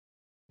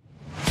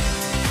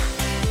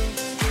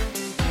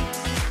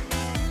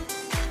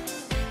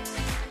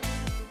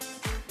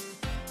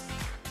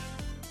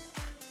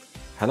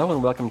Hello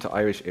and welcome to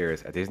Irish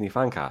Ears, a Disney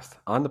fancast.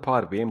 On the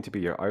pod, we aim to be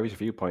your Irish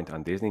viewpoint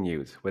on Disney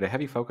news, with a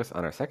heavy focus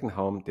on our second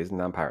home,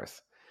 Disneyland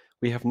Paris.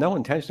 We have no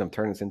intention of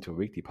turning this into a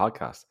weekly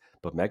podcast,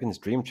 but Megan's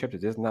dream trip to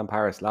Disneyland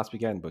Paris last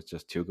weekend was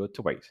just too good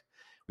to wait.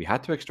 We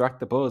had to extract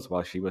the buzz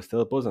while she was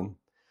still buzzing.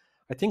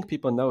 I think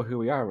people know who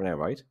we are now,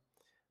 right?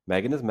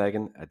 Megan is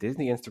Megan, a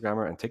Disney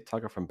Instagrammer and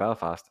TikToker from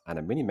Belfast, and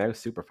a Minnie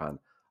Mouse superfan,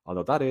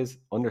 although that is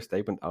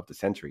understatement of the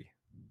century.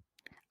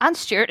 And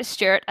Stuart is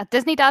Stuart, a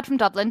Disney dad from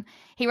Dublin.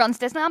 He runs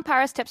Disneyland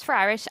Paris Tips for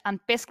Irish and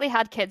basically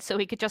had kids so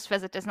he could just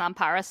visit Disneyland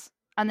Paris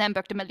and then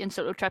booked a million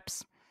solo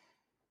trips.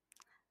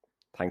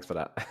 Thanks for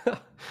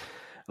that.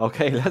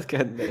 Okay, let's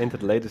get into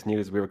the latest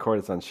news. We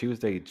recorded this on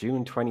Tuesday,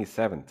 June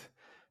 27th.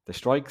 The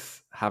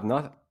strikes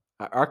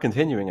are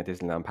continuing at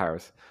Disneyland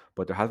Paris,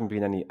 but there hasn't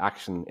been any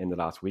action in the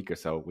last week or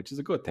so, which is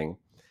a good thing.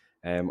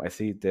 I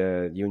see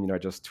the union are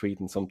just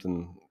tweeting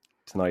something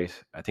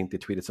tonight. I think they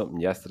tweeted something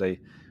yesterday,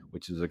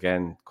 which was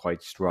again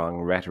quite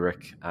strong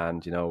rhetoric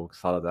and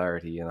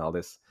solidarity and all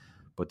this.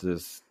 But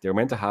they were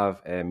meant to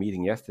have a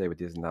meeting yesterday with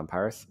Disneyland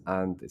Paris,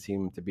 and they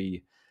seem to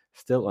be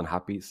still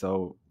unhappy.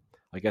 So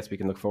I guess we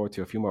can look forward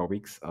to a few more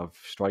weeks of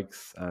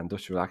strikes and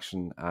industrial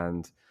action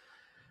and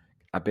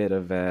a bit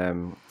of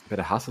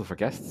hassle for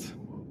guests.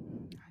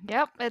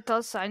 Yep, it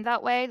does sound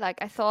that way. Like,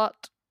 I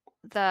thought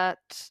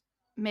that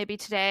maybe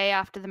today,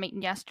 after the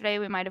meeting yesterday,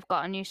 we might have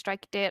got a new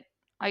strike date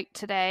out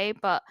today,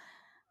 but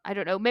I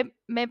don't know.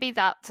 Maybe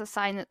that's a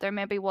sign that there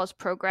maybe was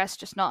progress,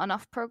 just not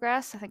enough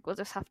progress. I think we'll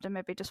just have to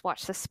maybe just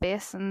watch this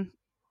space and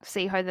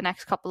see how the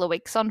next couple of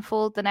weeks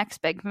unfold. The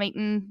next big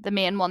meeting, the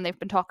main one they've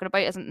been talking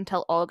about, isn't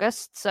until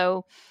August,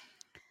 so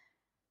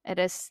it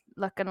is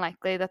looking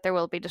likely that there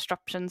will be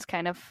disruptions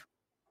kind of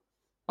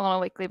on a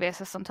weekly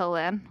basis until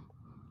then.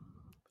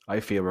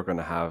 I feel we're going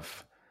to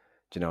have,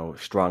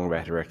 strong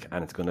rhetoric,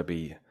 and it's going to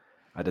be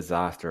a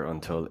disaster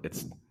until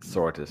it's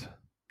sorted.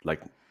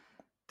 Like,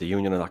 the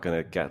union are not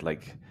going to get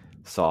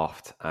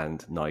soft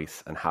and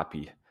nice and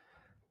happy.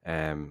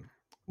 They're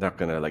not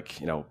going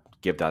to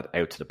give that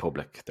out to the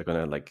public. They're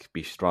going to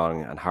be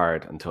strong and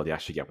hard until they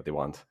actually get what they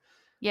want.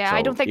 Yeah, so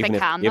I don't think they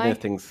can. Even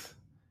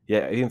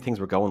if things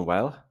were going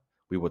well,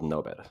 we wouldn't know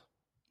about it.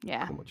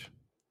 Yeah. Too much.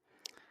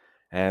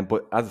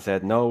 But as I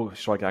said, no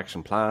strike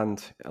action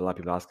planned. A lot of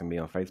people asking me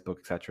on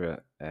Facebook,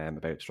 etc.,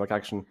 about strike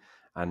action,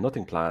 and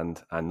nothing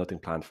planned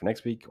for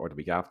next week or the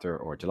week after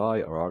or July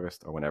or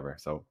August or whenever.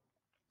 So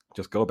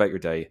just go about your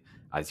day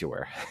as you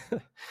were.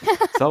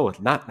 So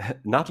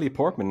Natalie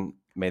Portman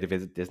made a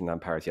visit to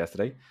Disneyland Paris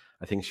yesterday.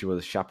 I think she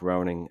was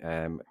chaperoning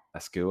a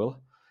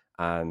school,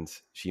 and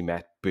she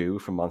met Boo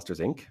from Monsters,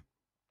 Inc.,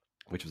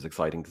 which was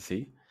exciting to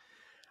see.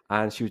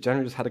 And she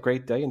generally just had a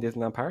great day in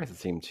Disneyland Paris, it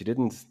seemed. She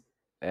didn't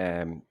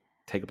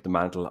take up the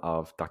mantle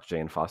of Dr.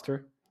 Jane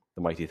Foster,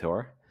 the mighty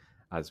Thor,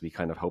 as we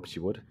kind of hoped she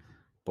would.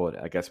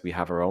 But I guess we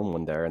have our own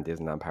one there in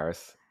Disneyland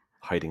Paris,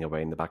 hiding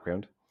away in the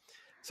background.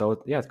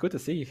 So, yeah, it's good to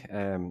see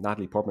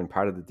Natalie Portman,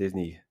 part of the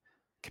Disney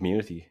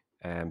community,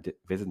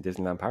 visiting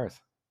Disneyland Paris.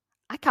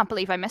 I can't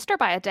believe I missed her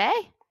by a day.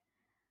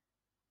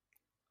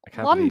 I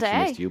can't believe she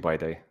missed you by a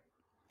day.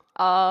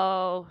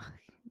 Oh,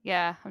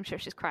 yeah, I'm sure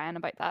she's crying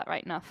about that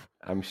right enough.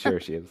 I'm sure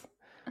she is.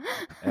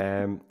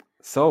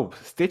 So,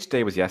 Stitch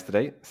Day was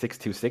yesterday,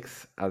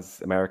 626,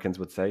 as Americans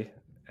would say,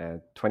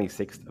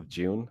 26th of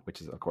June,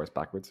 which is, of course,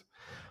 backwards.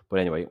 But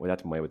anyway, we had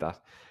to away with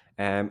that.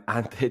 And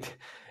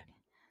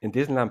in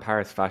Disneyland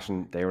Paris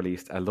fashion, they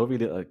released a lovely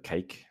little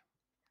cake,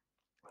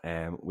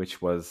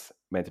 which was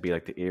meant to be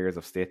like the ears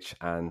of Stitch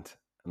and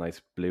a nice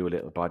blue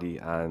little body.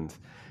 And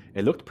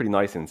it looked pretty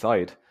nice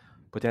inside.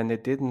 But then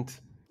it didn't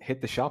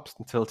hit the shops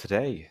until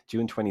today,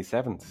 June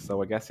 27th.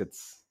 So I guess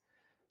it's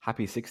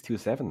happy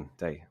 627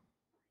 day.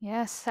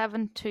 Yeah,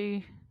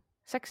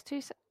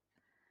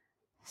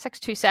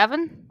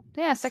 627.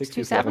 Yeah,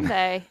 627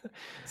 day.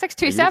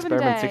 627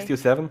 day.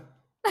 627.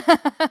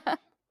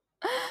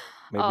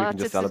 Maybe we can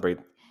just celebrate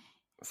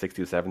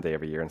 627 day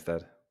every year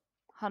instead.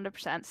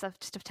 100%. It's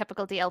just a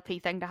typical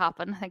DLP thing to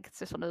happen. I think it's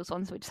just one of those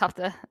ones we just have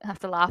to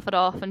laugh it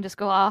off and just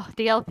go,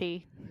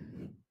 DLP.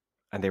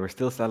 And they were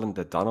still selling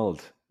the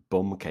Donald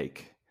bum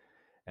cake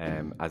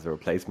as a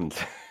replacement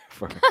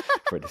for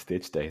the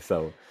Stitch Day.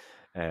 So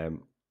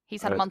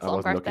he's had a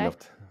month-long birthday.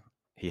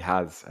 He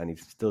has, and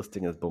he's still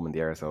sticking his bum in the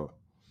air. So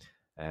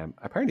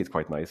apparently it's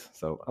quite nice.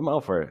 So I'm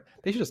all for it.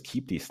 They should just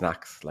keep these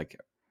snacks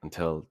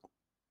until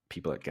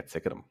people get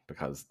sick of them,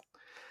 because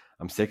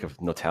I'm sick of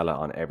Nutella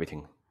on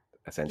everything,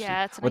 essentially.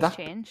 Yeah, it's a nice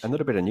change.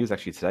 Another bit of news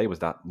actually today was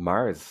that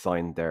Mars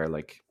signed their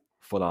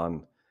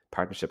full-on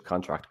partnership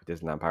contract with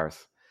Disneyland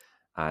Paris.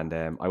 And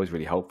I was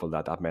really hopeful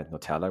that meant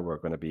Nutella were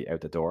going to be out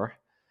the door.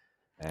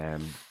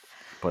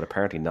 But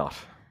apparently not.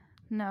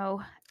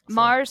 No. So.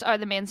 Mars are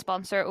the main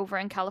sponsor over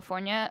in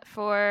California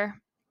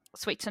for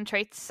sweets and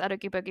treats at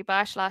Oogie Boogie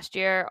Bash. Last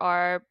year,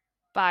 our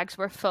bags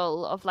were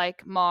full of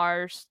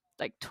Mars,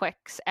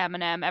 Twix,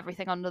 M&M,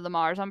 everything under the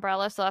Mars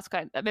umbrella. So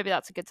maybe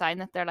that's a good sign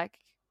that they're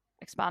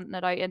expanding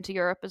it out into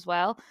Europe as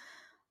well.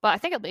 But I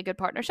think it'll be a good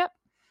partnership.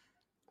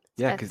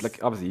 Yeah, because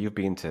obviously you've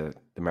been to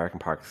the American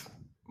parks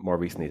more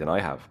recently than I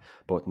have,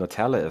 but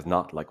Nutella is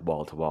not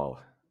wall to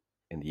wall.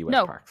 in the US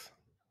No, parks.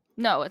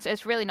 no,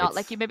 it's really not.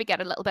 Like It's you maybe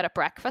get a little bit of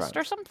breakfast or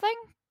grand. something,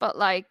 but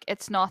like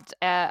it's not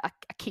a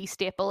key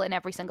staple in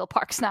every single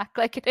park snack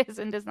like it is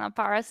in Disneyland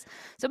Paris.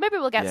 So maybe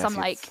we'll get Yeah, some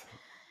see, like,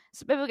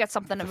 so maybe we'll get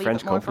something it's a a wee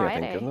bit French more company, I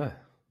think, isn't variety. it?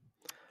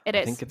 It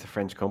I think is. it's a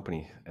French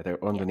company. They're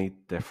Yeah. underneath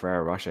the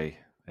Frere Rocher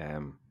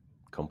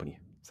company.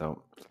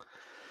 So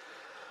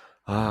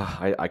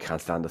I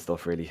can't stand the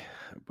stuff really.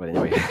 But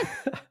anyway,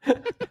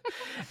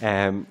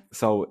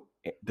 so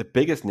the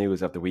biggest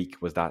news of the week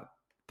was that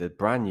the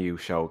brand new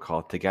show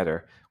called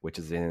Together, which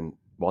is in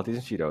Walt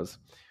Disney Studios,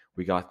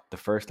 we got the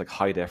first like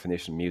high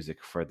definition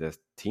music for the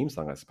theme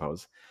song, I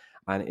suppose,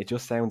 and it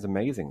just sounds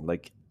amazing.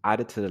 Like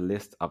added to the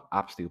list of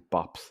absolute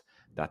bops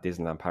that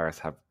Disneyland Paris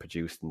have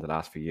produced in the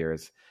last few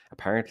years.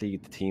 Apparently,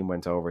 the team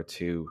went over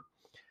to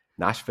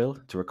Nashville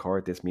to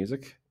record this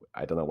music.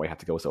 I don't know why I had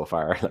to go so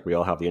far. Like we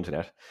all have the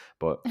internet,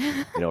 but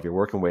if you're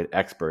working with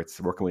experts,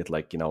 working with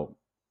like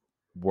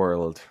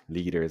world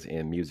leaders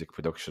in music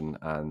production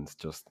and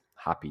just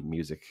happy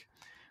music,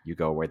 you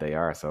go where they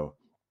are. So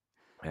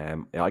yeah,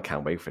 I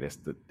can't wait for this.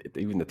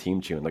 Even the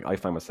theme tune, like I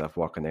find myself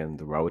walking down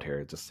the road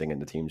here just singing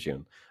the theme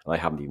tune, and I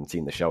haven't even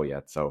seen the show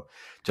yet. So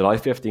July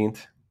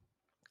 15th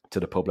to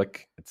the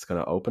public, it's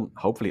going to open.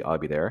 Hopefully, I'll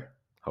be there.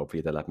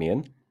 Hopefully, they'll let me in.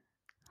 And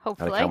I can't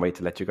Hopefully. wait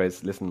to let you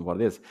guys listen to what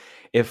it is.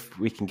 If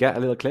we can get a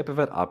little clip of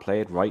it, I'll play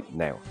it right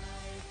now.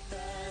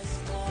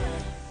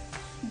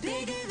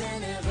 Bigger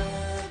than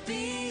ever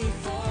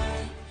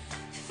before.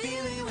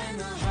 Feel it when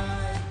the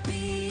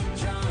heartbeat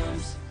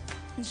drums.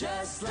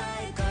 Just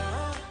like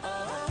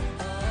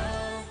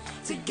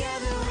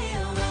together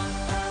we're one.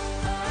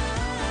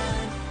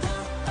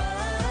 Together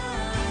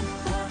we're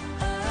one.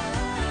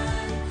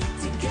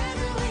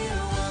 Together we're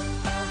one.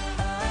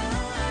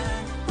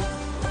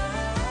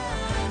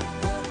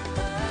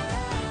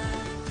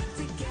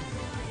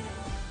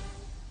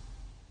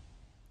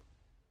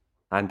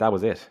 And that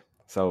was it.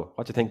 So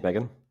what do you think,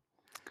 Megan?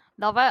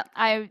 Love it.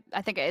 I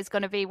think it is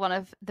going to be one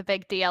of the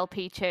big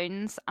DLP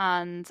tunes,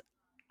 and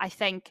I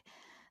think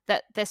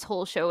that this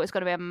whole show is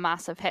going to be a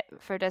massive hit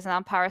for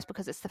Disneyland Paris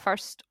because it's the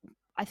first.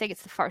 I think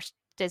it's the first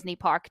Disney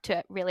park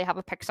to really have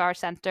a Pixar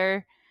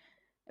center,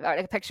 or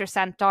like a Pixar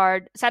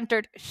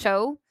centered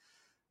show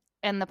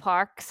in the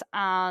parks,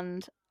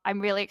 and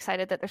I'm really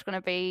excited that there's going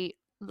to be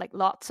like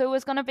Lotso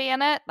is going to be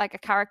in it, like a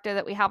character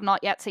that we have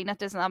not yet seen at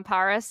Disneyland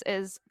Paris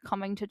is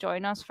coming to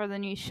join us for the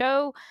new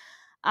show,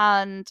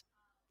 and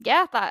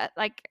yeah, that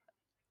like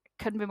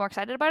couldn't be more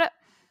excited about it.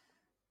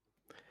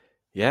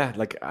 Yeah,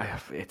 like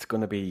it's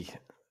going to be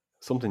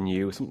something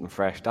new, something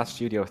fresh. That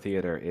studio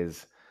theater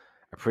is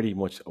a pretty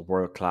much a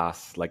world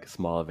class, like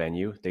small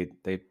venue.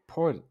 They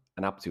poured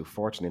an absolute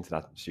fortune into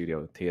that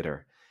studio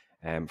theater.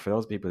 For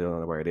those people who don't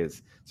know where it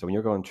is, so when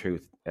you're going through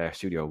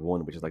Studio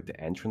One, which is like the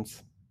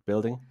entrance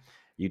building,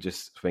 you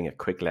just swing a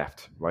quick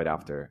left right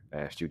after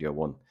Studio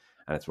One,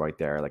 and it's right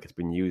there. Like it's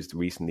been used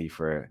recently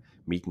for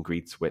meet and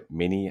greets with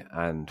Minnie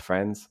and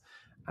friends,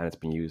 and it's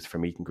been used for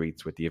meet and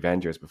greets with the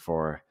Avengers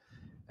before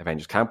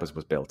Avengers Campus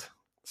was built.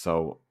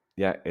 So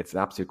yeah, it's an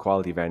absolute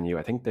quality venue.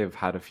 I think they've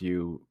had a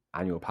few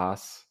annual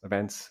pass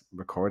events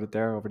recorded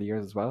there over the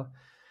years as well.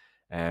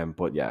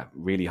 But yeah,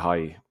 really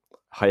high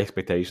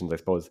expectations. I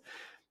suppose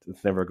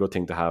it's never a good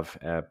thing to have,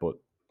 but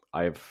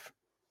I've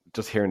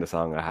just hearing the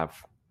song, I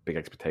have big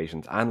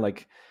expectations. And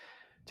like,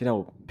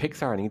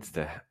 Pixar needs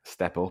to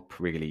step up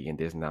really in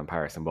Disneyland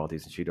Paris and Walt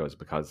Disney Studios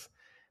because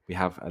we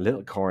have a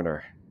little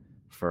corner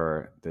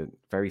for the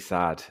very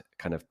sad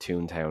kind of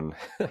Toontown,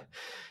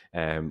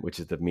 which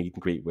is the meet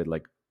and greet with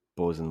like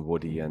Buzz and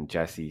Woody and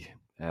Jesse,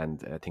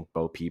 and I think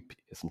Bo Peep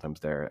is sometimes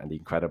there, and the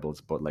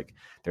Incredibles. But like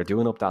they're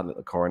doing up that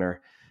little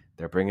corner,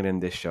 they're bringing in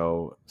this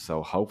show,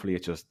 so hopefully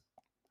it's just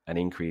an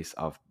increase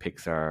of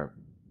Pixar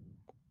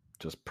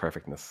just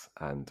perfectness,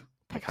 and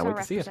I can't Pixar wait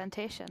to see it.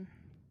 representation.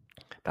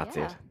 That's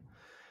Yeah.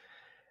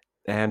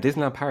 it.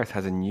 Disneyland Paris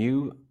has a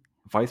new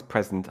vice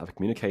president of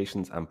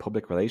communications and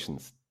public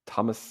relations,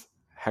 Thomas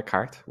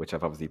Heckart, which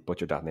I've obviously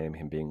butchered that name,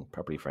 him being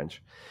properly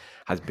French,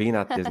 has been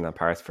at Disneyland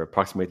Paris for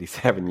approximately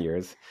 7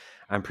 years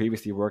and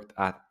previously worked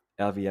at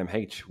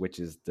LVMH, which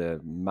is the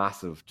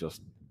massive,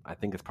 I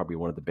think it's probably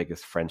one of the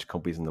biggest French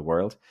companies in the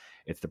world.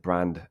 It's the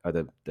brand, or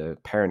the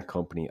parent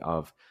company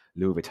of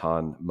Louis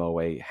Vuitton,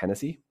 Moet,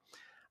 Hennessy.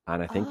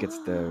 And I think it's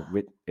the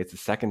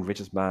second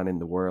richest man in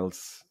the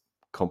world's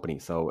company.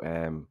 So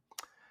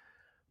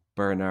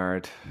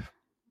Bernard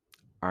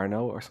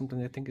Arnault or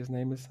something, I think his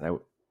name is.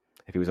 Now,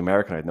 if he was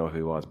American, I'd know who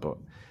he was, but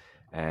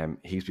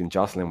he's been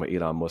jostling with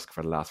Elon Musk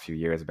for the last few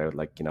years about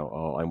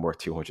I'm worth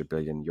 200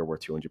 billion, you're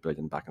worth 200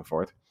 billion, back and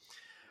forth.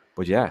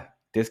 But yeah,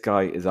 this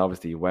guy is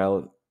obviously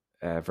well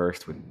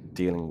versed with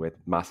dealing with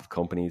massive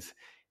companies.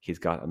 He's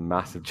got a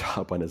massive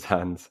job on his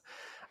hands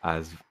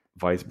as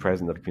vice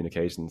president of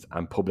communications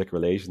and public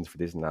relations for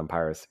Disneyland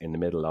Paris in the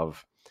middle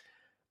of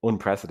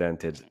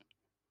unprecedented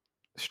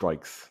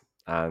strikes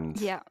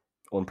and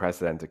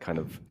unprecedented kind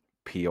of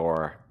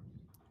PR.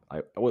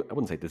 I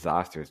wouldn't say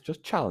disasters,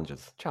 just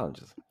challenges.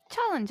 Challenges.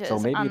 So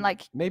and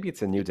like maybe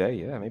it's a new day.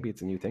 Yeah, maybe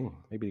it's a new thing.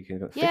 Maybe you can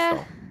fix it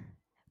all.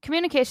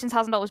 communications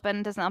hasn't always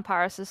been Disneyland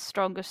Paris's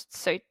strongest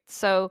suit.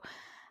 So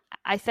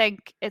I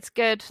think it's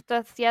good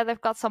that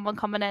they've got someone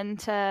coming in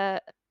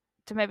to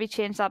maybe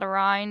change that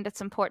around.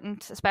 It's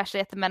important, especially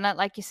at the minute,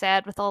 like you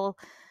said, with all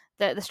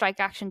the strike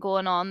action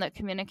going on, that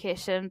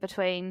communication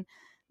between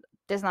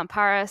Disneyland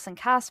Paris and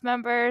cast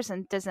members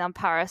and Disneyland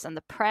Paris and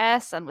the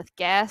press and with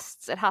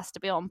guests, it has to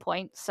be on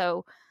point.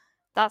 So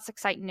that's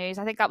exciting news.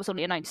 I think that was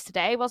only announced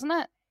today, wasn't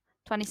it?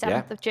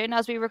 27th of June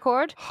as we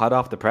record. Hot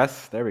off the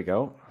press. There we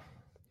go.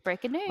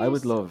 Breaking news. I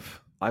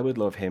would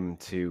love him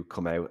to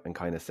come out and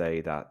kind of say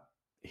that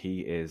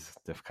he is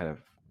the kind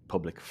of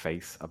public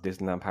face of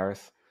Disneyland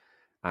Paris.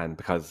 And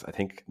because I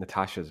think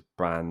Natasha's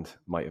brand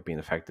might have been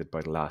affected by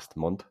the last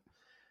month.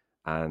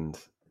 And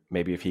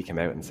maybe if he came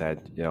out and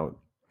said, you know,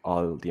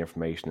 all the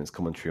information is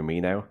coming through me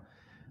now,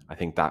 I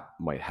think that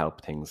might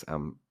help things.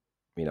 You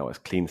know, a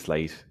clean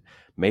slate.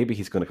 Maybe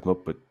he's going to come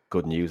up with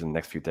good news in the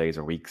next few days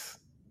or weeks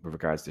with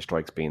regards to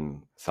strikes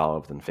being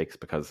solved and fixed,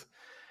 because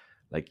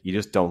like you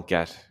just don't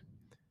get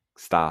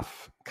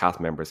staff, cast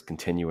members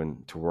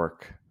continuing to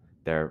work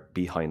their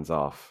behinds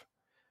off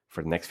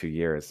for the next few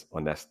years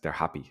unless they're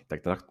happy.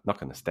 Like they're not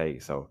going to stay.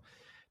 So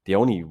the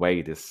only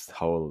way this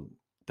whole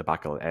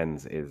debacle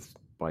ends is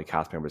by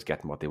cast members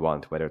getting what they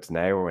want, whether it's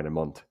now or in a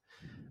month.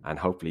 And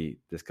hopefully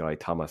this guy,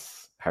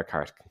 Thomas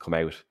Hercart, can come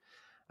out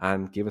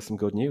and give us some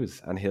good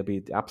news. And he'll be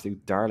the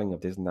absolute darling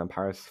of Disneyland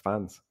Paris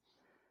fans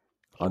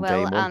on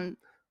day one. And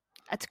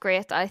it's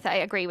great. I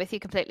agree with you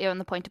completely on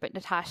the point about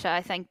Natasha.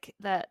 I think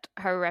that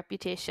her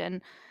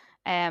reputation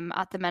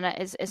at the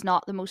minute is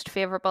not the most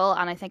favourable,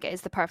 and I think it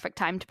is the perfect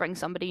time to bring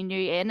somebody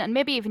new in and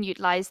maybe even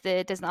utilise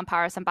the Disneyland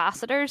Paris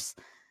ambassadors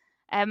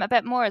a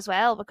bit more as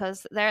well,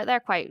 because they're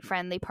quite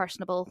friendly,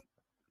 personable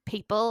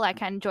people.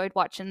 Like I enjoyed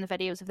watching the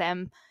videos of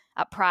them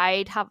at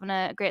Pride having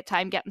a great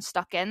time getting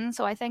stuck in,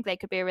 so I think they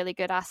could be a really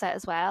good asset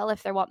as well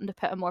if they're wanting to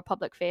put a more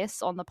public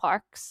face on the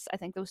parks. I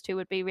think those two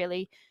would be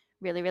really,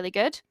 really, really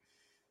good.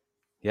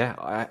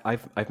 Yeah,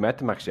 I've met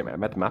them actually. I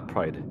met them at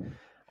Pride,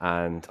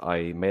 and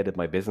I made it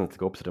my business to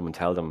go up to them and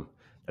tell them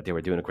that they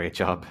were doing a great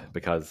job,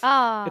 because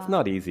it's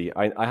not easy.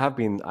 I have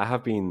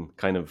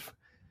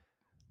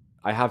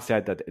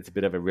said that it's a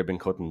bit of a ribbon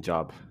cutting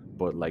job,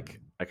 but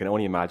like I can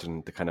only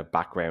imagine the kind of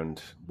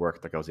background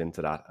work that goes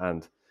into that,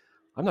 and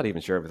I'm not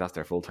even sure if that's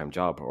their full-time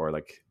job or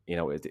like, you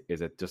know,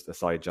 is it just a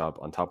side job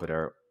on top of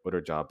their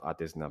other job at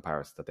Disneyland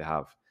Paris that they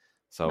have?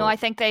 So no, I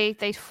think they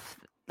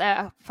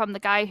from the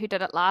guy who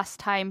did it last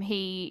time,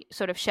 he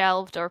sort of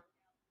shelved or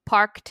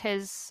parked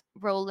his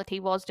role that he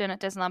was doing at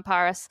Disneyland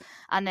Paris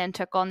and then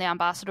took on the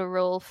ambassador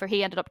role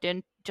he ended up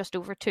doing just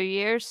over 2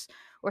 years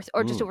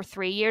or just over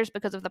 3 years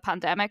because of the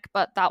pandemic,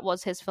 but that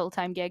was his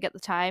full-time gig at the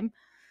time.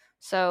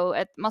 So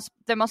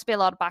there must be a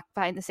lot of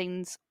behind the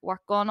scenes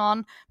work going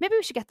on. Maybe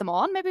we should get them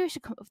on. Maybe we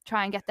should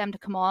try and get them to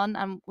come on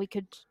and we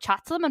could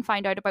chat to them and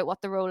find out about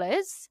what the role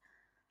is.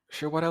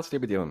 Sure, what else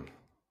would they be doing?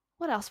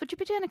 What else would you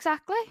be doing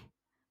exactly?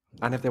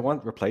 And if they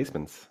want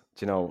replacements,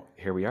 you know,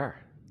 here we are,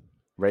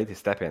 ready to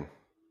step in.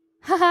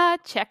 Haha,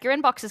 check your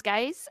inboxes,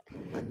 guys.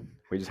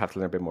 We just have to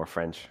learn a bit more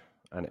French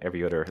and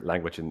every other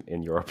language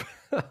in Europe.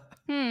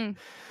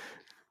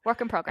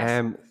 Work in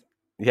progress.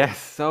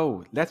 Yes,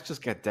 so let's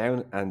just get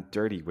down and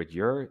dirty with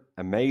your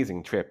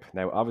amazing trip.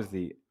 Now,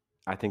 obviously,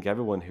 I think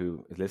everyone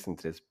who is listening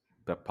to this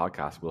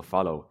podcast will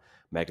follow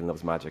Megan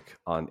Loves Magic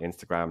on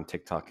Instagram,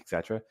 TikTok,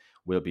 etc.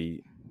 We'll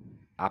be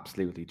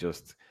absolutely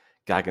just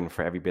gagging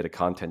for every bit of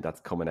content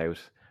that's coming out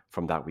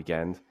from that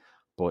weekend.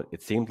 But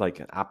it seemed like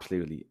an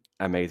absolutely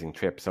amazing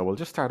trip. So we'll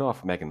just start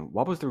off, Megan.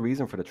 What was the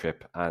reason for the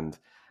trip? And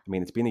I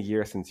mean, it's been a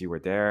year since you were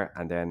there,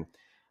 and then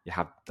you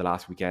have the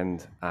last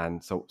weekend.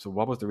 And so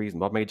what was the reason?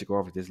 What made you go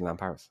over to Disneyland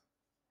Paris?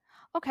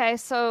 Okay,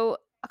 so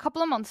a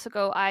couple of months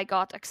ago, I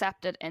got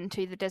accepted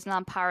into the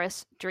Disneyland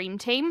Paris Dream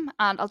Team.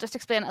 And I'll just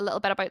explain a little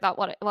bit about that,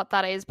 what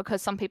that is,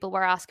 because some people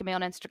were asking me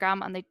on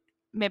Instagram and they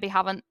maybe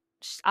haven't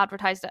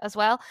advertised it as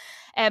well.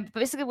 But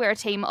basically, we're a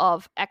team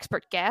of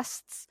expert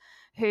guests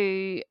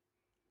who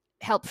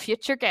help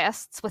future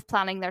guests with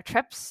planning their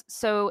trips.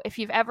 So if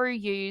you've ever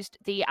used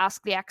the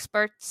Ask the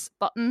Experts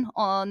button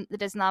on the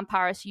Disneyland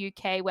Paris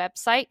UK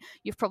website,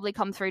 you've probably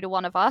come through to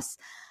one of us.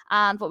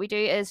 And what we do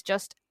is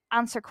just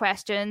answer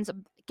questions,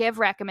 give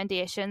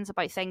recommendations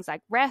about things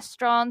like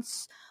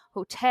restaurants,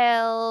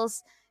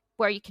 hotels,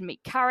 where you can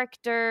meet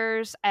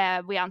characters.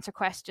 We answer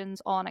questions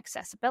on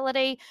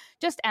accessibility,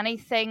 just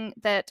anything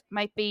that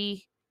might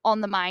be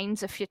on the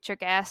minds of future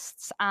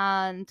guests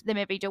and they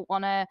maybe don't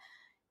want to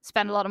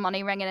spend a lot of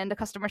money ringing into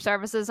customer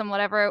services and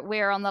whatever.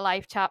 We're on the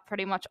live chat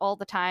pretty much all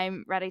the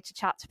time, ready to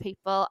chat to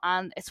people.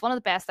 And it's one of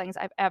the best things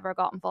I've ever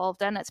got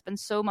involved in. It's been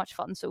so much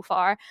fun so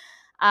far.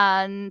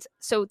 And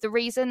so the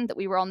reason that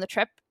we were on the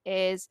trip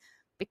is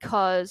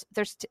because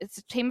it's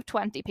a team of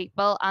 20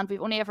 people and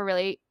we've only ever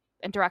really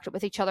interacted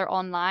with each other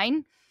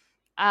online.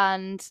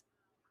 And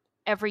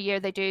every year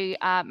they do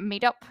a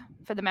meetup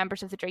for the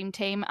members of the Dream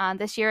Team. And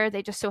this year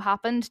they just so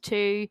happened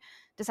to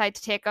decide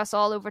to take us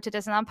all over to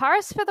Disneyland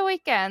Paris for the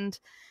weekend,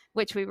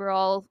 which we were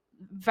all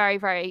very,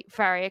 very,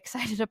 very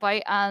excited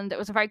about. And it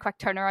was a very quick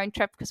turnaround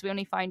trip because we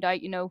only found out,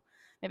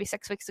 maybe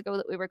 6 weeks ago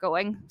that we were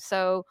going.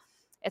 So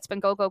it's been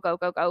go, go, go,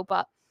 go, go.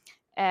 But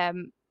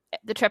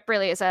the trip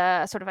really is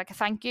a sort of like a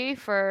thank you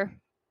for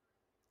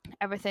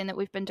everything that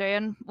we've been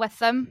doing with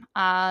them.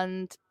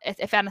 And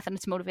if anything,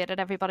 it's motivated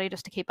everybody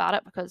just to keep at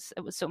it because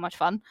it was so much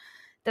fun.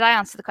 Did I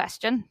answer the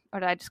question or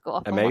did I just go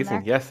up on one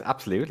Amazing. there? Yes,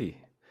 absolutely.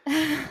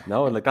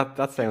 No, like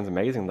that sounds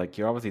amazing. Like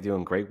you're obviously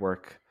doing great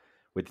work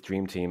with the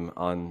Dream Team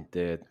on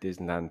the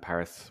Disneyland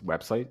Paris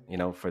website,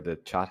 for the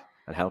chat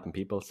and helping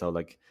people. So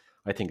like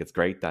I think it's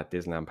great that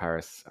Disneyland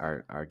Paris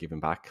are giving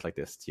back like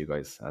this to you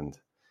guys,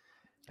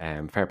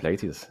 and fair play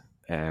to you.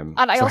 And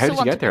I so also how did you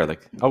want get to there?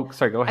 Like, oh,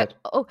 sorry, go ahead.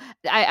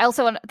 I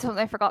also want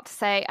something I forgot to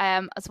say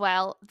as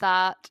well,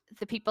 that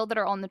the people that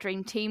are on the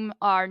Dream Team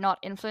are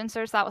not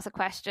influencers. That was a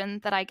question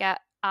that I get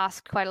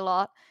asked quite a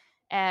lot.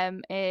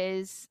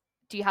 Is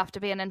do you have to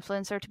be an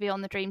influencer to be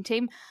on the Dream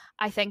Team?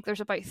 I think there's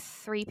about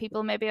 3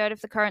 people maybe out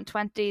of the current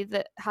 20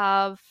 that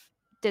have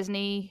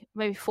Disney,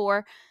 maybe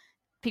 4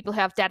 people who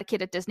have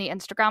dedicated Disney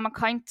Instagram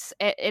accounts.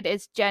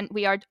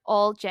 We are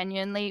all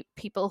genuinely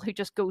people who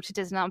just go to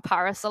Disneyland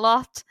Paris a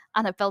lot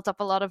and have built up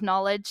a lot of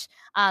knowledge,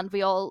 and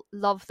we all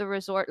love the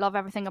resort, love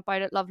everything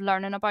about it, love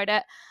learning about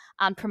it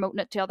and promoting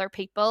it to other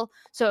people.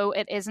 So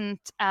it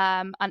isn't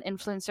an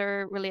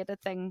influencer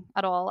related thing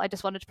at all. I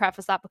just wanted to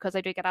preface that because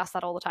I do get asked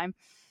that all the time.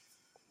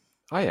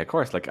 Oh yeah, of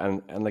course. Like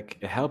and like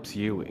it helps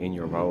you in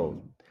your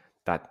role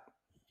that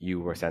you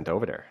were sent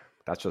over there.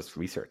 That's just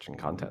research and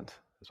content,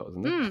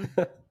 isn't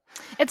it?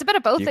 It's a bit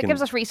of both. You It can-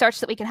 gives us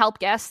research that we can help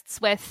guests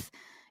with,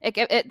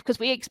 it because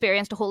we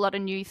experienced a whole lot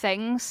of new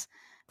things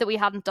that we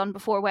hadn't done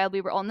before while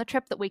we were on the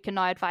trip that we can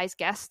now advise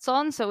guests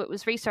on. So it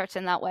was research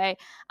in that way.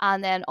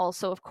 And then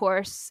also, of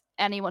course,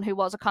 anyone who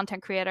was a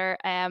content creator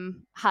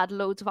had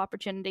loads of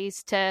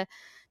opportunities to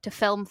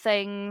film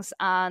things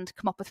and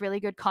come up with really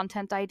good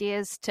content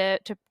ideas to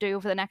do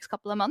over the next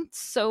couple of months.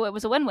 So it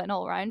was a win-win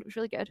all around. It was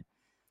really good.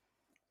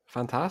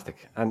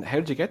 Fantastic. And how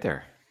did you get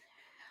there?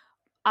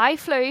 I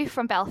flew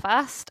from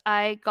Belfast.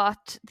 I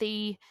got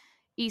the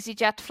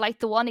EasyJet flight,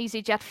 the one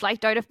EasyJet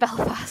flight out of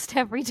Belfast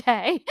every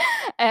day,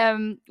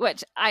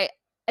 which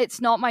it's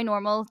not my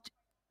normal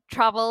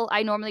travel.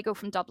 I normally go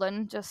from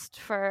Dublin, just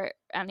for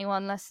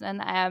anyone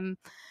listening.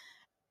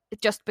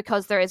 Just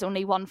because there is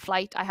only one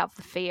flight, I have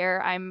the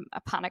fear. I'm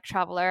a panic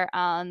traveler,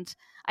 and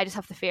I just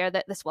have the fear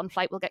that this one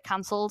flight will get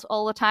cancelled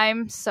all the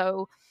time.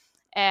 So,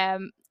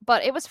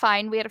 but it was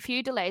fine. We had a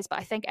few delays, but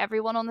I think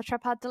everyone on the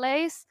trip had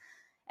delays.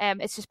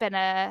 It's just been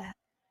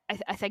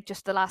I think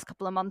just the last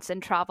couple of months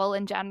in travel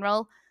in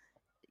general,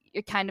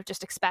 you kind of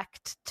just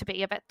expect to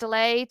be a bit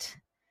delayed.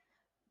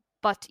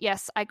 But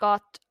yes, I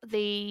got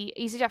the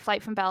EasyJet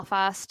flight from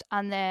Belfast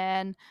and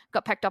then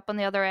got picked up on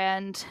the other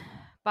end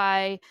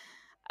by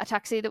a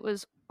taxi that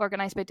was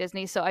organised by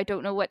Disney. So I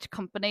don't know which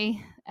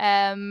company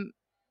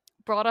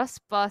brought us,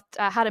 but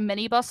I had a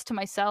minibus to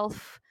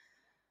myself,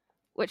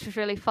 which was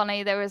really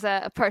funny. There was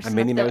a person. A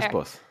Minnie Mouse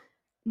bus?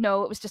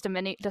 No, it was just an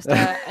MINI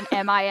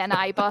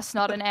bus,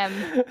 not an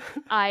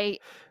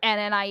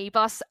MINNIE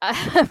bus.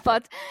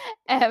 But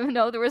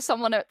no, there was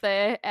someone at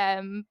the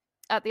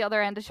other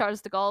end of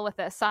Charles de Gaulle with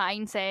a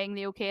sign saying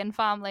the O'Kane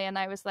family, and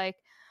I was like,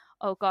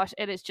 oh gosh,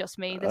 it is just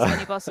me. This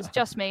minibus is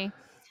just me.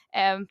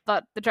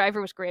 But the driver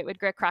was great. We had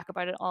great crack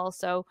about it all.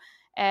 So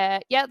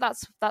yeah,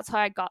 that's how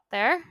I got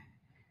there.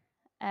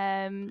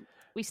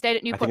 We stayed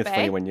at Newport I think it's Bay.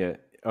 funny when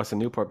so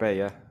Newport Bay,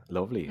 yeah,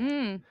 lovely.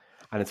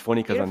 And it's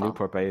funny because on Beautiful.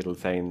 Newport Bay it'll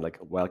say like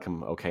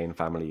 "Welcome O'Kane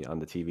family" on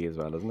the TV as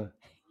well, isn't it?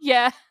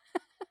 Yeah.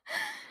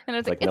 And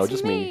it's like like, no, it's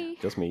just me.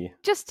 just me.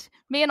 Just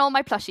me and all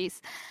my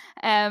plushies.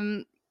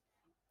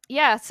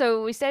 Yeah,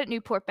 so we stayed at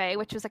Newport Bay,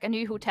 which was like a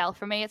new hotel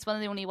for me. It's one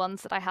of the only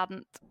ones that I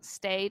hadn't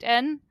stayed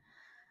in.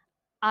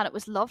 And it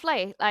was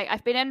lovely. Like,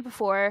 I've been in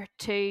before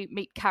to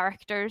meet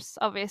characters,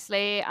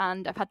 obviously,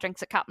 and I've had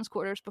drinks at Captain's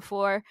Quarters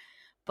before,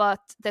 but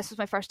this was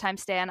my first time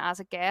staying as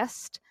a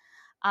guest,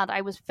 and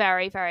I was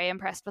very, very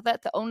impressed with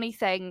it. The only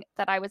thing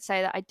that I would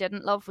say that I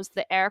didn't love was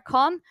the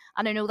aircon,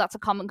 and I know that's a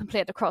common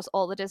complaint across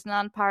all the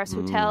Disneyland Paris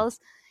hotels.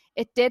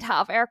 It did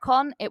have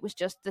aircon. It was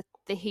just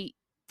the heat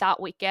that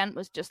weekend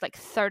was just like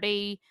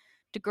 30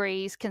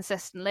 degrees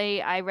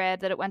consistently. I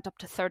read that it went up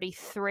to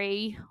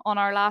 33 on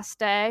our last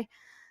day.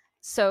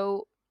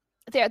 So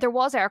there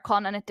was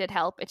aircon and it did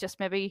help. It just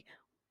maybe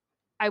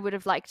I would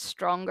have liked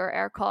stronger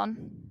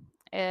aircon.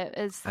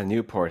 And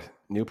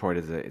Newport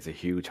is a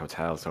huge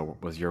hotel. So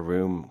was your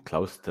room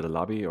close to the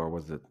lobby or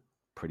was it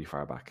pretty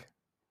far back?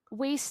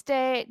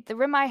 The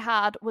room I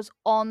had was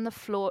on the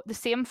floor, the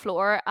same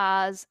floor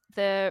as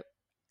the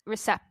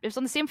it was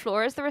on the same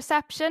floor as the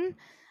reception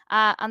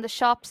and the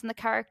shops and the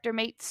character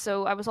meets.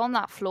 So I was on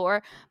that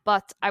floor,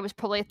 but I was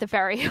probably at the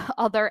very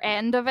other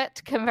end of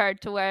it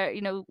compared to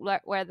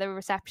where the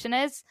reception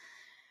is.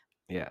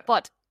 Yeah.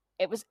 But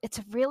it's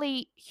a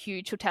really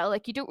huge hotel.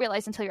 Like, you don't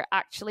realize until you're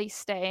actually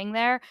staying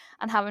there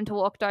and having to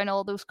walk down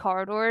all those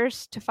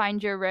corridors to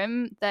find your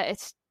room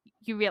that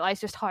you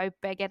realize just how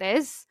big it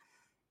is.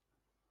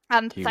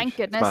 And Huge. Thank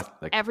goodness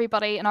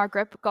everybody in our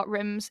group got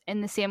rooms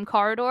in the same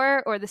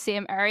corridor or the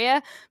same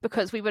area,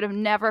 because we would have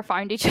never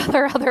found each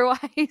other otherwise.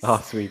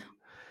 Oh, sweet.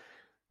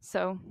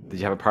 So Did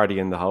you have a party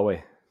in the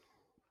hallway?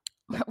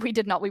 we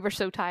did not. We were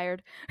so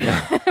tired.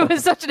 It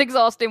was such an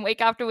exhausting week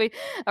after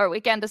our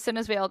weekend. As soon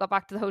as we all got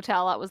back to the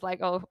hotel, that was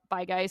like, oh,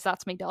 bye guys,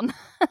 that's me done.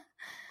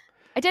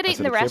 I did eat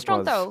So in the clip restaurant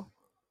was- though.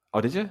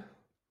 Oh, did you?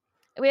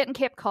 We ate in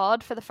Cape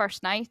Cod for the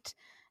first night.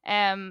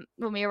 When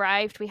we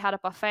arrived, we had a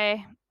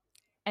buffet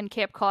in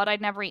Cape Cod.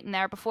 I'd never eaten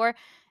there before.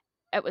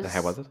 How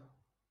was it?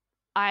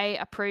 I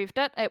approved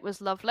it. It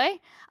was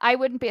lovely. I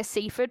wouldn't be a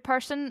seafood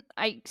person.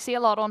 I see a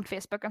lot on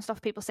Facebook and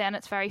stuff, people saying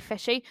it's very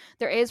fishy.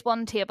 There is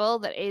one table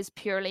that is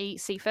purely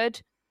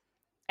seafood,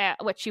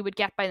 which you would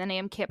get by the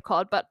name Cape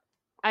Cod, but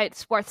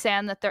it's worth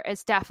saying that there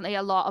is definitely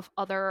a lot of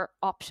other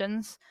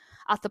options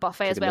at the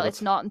buffet as Chicken well. nuggets?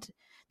 It's not.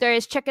 There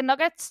is chicken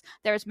nuggets.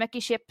 There's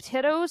Mickey-shaped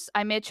potatoes.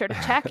 I made sure to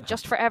check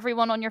just for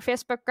everyone on your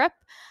Facebook group.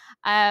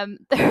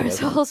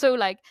 There's also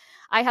like,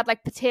 I had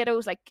like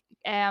potatoes, like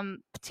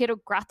potato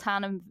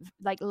gratin and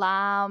like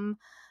lamb,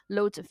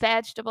 loads of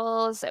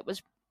vegetables. It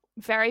was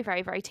very,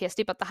 very, very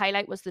tasty. But the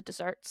highlight was the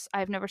desserts.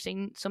 I've never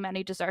seen so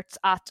many desserts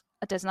at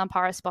a Disneyland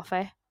Paris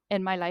buffet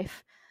in my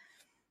life.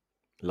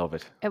 Love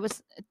it. It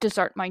was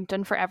dessert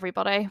mountain for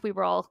everybody. We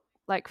were all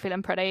like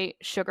feeling pretty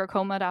sugar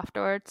coated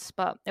afterwards,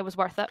 but it was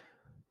worth it.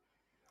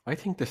 I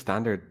think the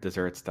standard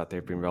desserts that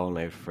they've been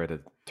rolling out for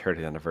the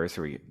 30th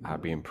anniversary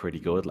have been pretty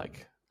good,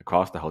 like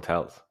across the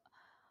hotels.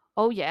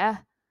 Oh yeah.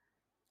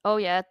 Oh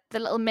yeah. The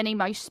little Minnie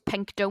Mouse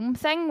pink dome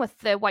thing with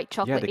the white Yeah,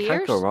 chocolate they ears.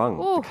 can't go wrong.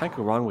 Oh, They can't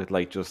go wrong with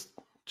like just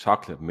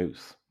chocolate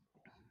mousse.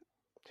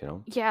 You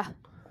know? yeah. Yes,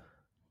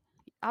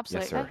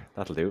 Absolutely. sir.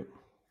 That'll do.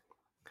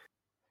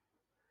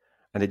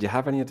 And did you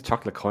have any of the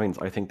chocolate coins?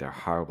 I think they're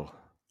horrible.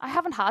 I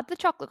haven't had the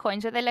chocolate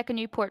coins. Are they like a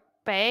Newport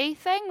Bay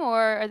thing, or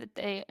are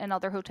they in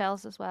other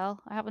hotels as well?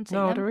 I haven't seen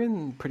No, them. they're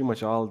in pretty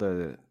much all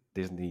the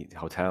Disney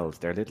hotels.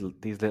 They're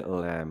these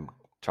little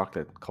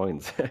chocolate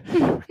coins,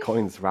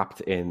 coins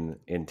wrapped in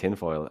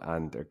tinfoil,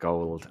 and they're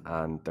gold,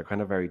 and they're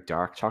kind of very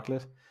dark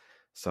chocolate.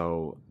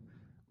 So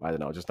I don't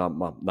know, just not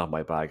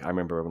my bag. I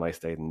remember when I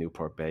stayed in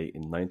Newport Bay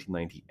in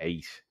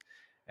 1998.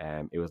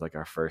 It was like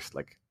our first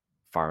like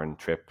foreign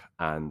trip,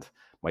 and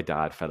my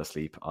dad fell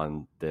asleep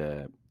on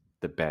the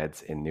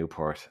beds in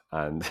Newport,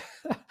 and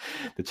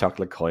the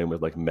chocolate coin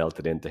was like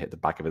melted in to hit the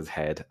back of his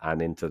head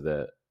and into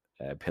the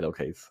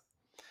pillowcase.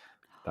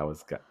 That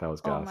was gas.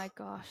 Oh my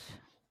gosh.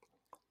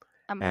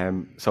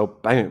 So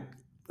I'm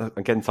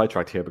getting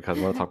sidetracked here because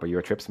I want to talk about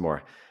your trips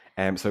more.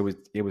 So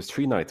it was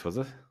 3 nights, was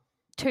it?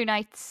 2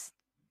 nights.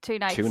 2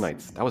 nights. 2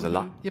 nights. That was a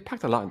lot. You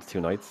packed a lot into 2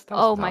 nights. That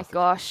was Oh my fantastic.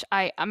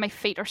 gosh. My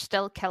feet are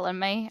still killing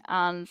me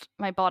and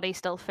my body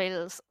still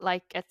feels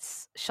like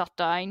it's shut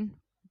down.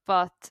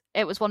 But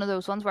it was one of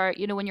those ones where,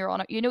 when you're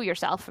on it, you know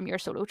yourself from your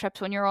solo trips,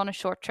 when you're on a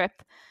short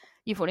trip,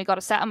 you've only got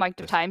a set amount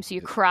of time, so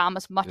you cram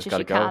as much as gotta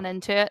you go. can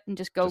into it and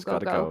just go.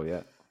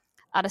 Yeah.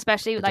 And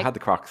especially But like you had the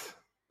Crocs.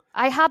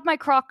 I had my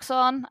Crocs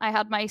on. I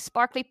had my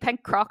sparkly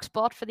pink Crocs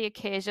bought for the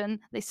occasion.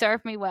 They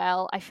served me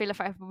well. I feel if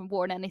I had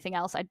worn anything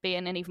else, I'd be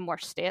in an even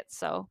worse state.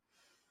 So,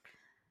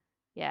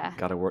 yeah.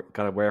 Gotta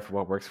wear for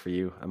what works for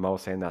you. I'm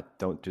always saying that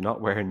do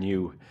not wear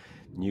new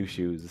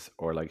shoes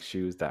or like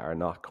shoes that are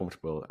not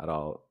comfortable at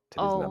all to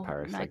Disneyland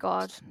Paris. My like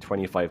God.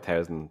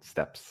 25,000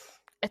 steps.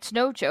 It's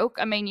no joke.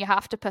 I mean, you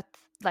have to put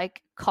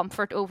like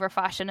comfort over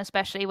fashion,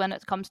 especially when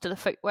it comes to the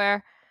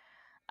footwear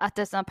at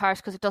Disneyland Paris,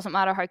 because it doesn't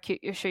matter how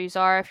cute your shoes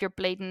are. If you're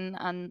bleeding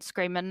and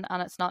screaming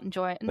and it's not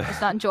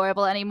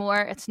enjoyable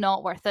anymore, it's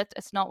not worth it.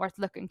 It's not worth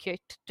looking cute.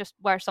 Just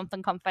wear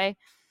something comfy.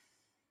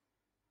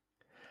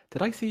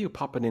 Did I see you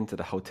popping into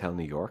the Hotel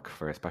New York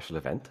for a special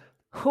event?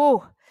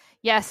 Oh,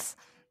 yes.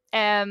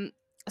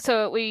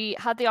 So we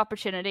had the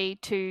opportunity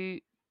to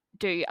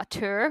do a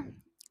tour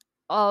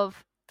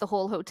of the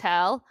whole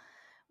hotel,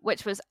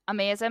 which was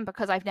amazing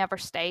because I've never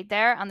stayed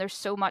there, and there's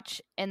so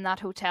much in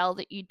that hotel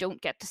that you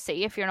don't get to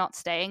see if you're not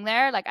staying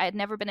there. Like, I had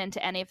never been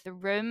into any of the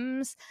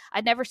rooms.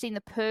 I'd never seen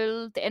the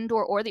pool, the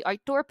indoor or the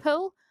outdoor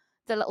pool,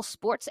 the little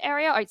sports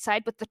area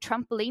outside with the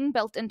trampoline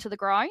built into the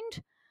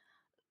ground.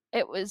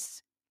 It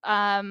was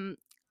and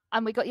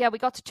we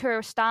got to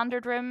tour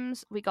standard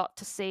rooms. We got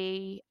to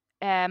see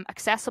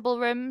accessible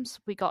rooms.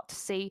 We got to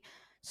see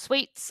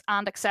suites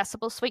and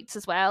accessible suites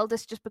as well.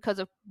 This just because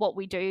of what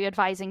we do,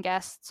 advising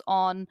guests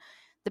on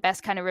the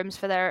best kind of rooms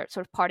for their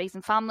sort of parties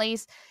and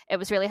families. It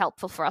was really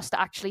helpful for us to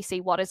actually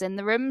see what is in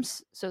the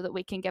rooms so that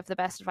we can give the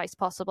best advice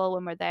possible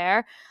when we're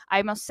there.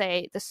 I must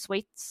say, the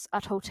suites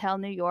at Hotel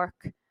New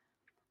York,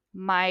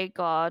 my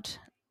God,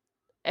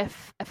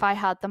 if I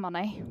had the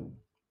money,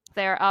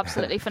 they're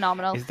absolutely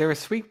phenomenal. Is there a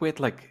suite with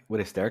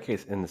a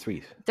staircase in the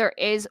suite? There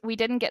is. We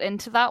didn't get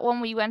into that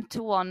one. We went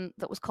to one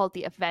that was called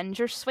the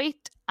Avengers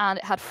Suite, and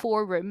it had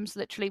 4 rooms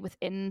literally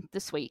within the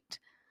suite.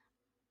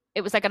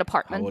 It was like an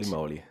apartment. Holy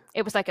moly.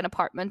 It was like an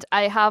apartment.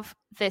 I have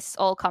this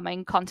all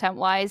coming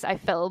content-wise. I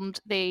filmed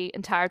the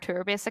entire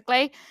tour,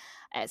 basically.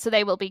 So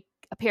they will be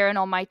appearing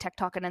on my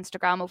TikTok and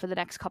Instagram over the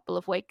next couple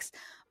of weeks.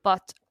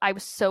 But I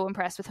was so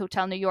impressed with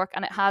Hotel New York.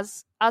 And it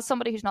has, as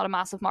somebody who's not a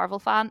massive Marvel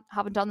fan,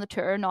 having done the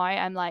tour now,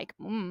 I'm like,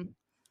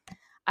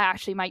 I I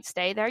actually might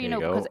stay there, There you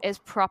because go. it is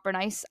proper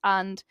nice.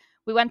 And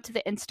we went to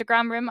the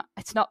Instagram room.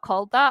 It's not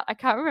called that. I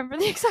can't remember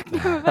the exact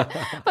name of it.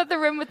 But the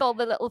room with all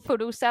the little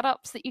photo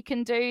setups that you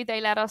can do, they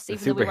let us, The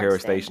even though we weren't superhero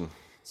staying. station.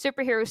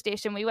 Superhero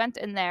station. We went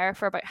in there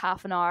for about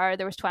half an hour.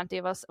 There was 20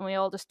 of us, and we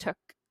all just took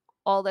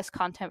all this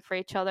content for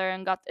each other,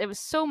 and it was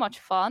so much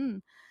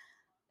fun.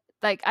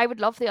 Like, I would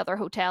love the other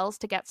hotels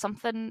to get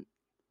something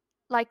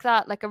like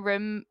that, like a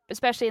room,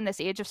 especially in this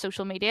age of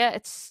social media.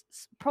 It's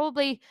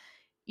probably,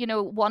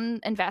 one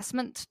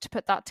investment to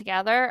put that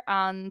together,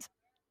 and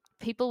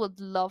people would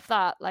love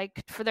that,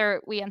 like, for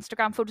their wee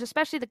Instagram photos,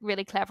 especially the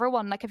really clever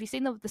one. Like, have you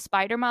seen the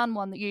Spider-Man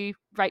one that you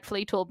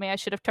rightfully told me I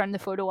should have turned the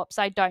photo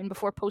upside down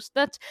before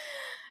posting it?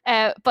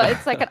 But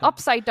it's like an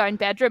upside down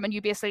bedroom, and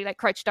you basically like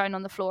crouch down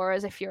on the floor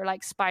as if you're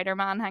like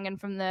Spider-Man hanging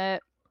from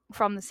the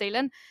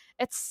ceiling.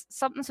 It's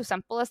something so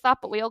simple as that,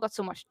 but we all got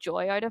so much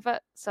joy out of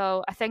it.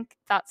 So I think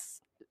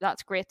that's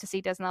great to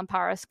see Disneyland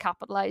Paris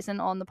capitalizing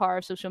on the power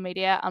of social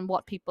media and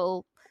what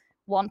people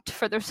want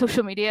for their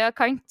social media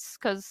accounts,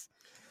 because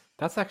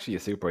That's actually a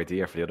super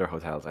idea for the other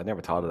hotels. I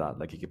never thought of that.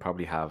 Like, you could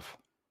probably have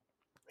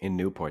in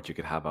Newport, you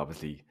could have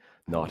obviously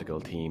nautical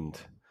themed.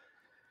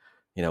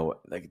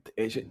 Like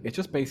it's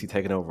just basically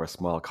taking over a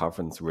small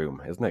conference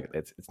room, isn't it?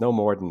 It's no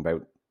more than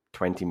about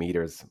 20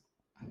 meters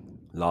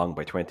long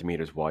by 20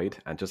 meters wide,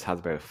 and just has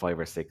about 5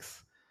 or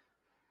 6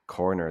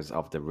 corners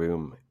of the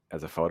room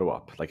as a photo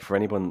op. Like, for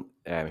anyone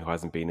who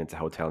hasn't been into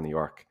Hotel New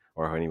York,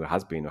 or anyone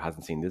has been who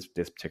hasn't seen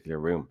this particular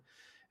room,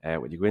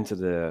 when you go into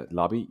the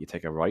lobby, you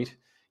take a right,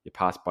 you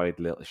pass by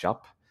the little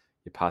shop,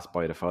 you pass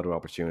by the photo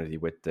opportunity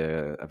with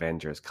the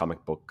Avengers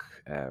comic book,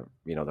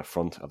 the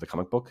front of the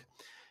comic book.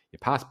 You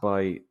pass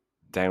by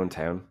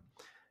downtown,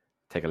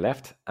 take a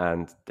left,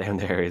 and down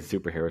there is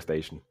Superhero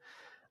Station,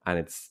 and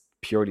it's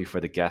purely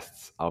for the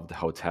guests of the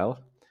hotel.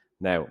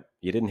 Now,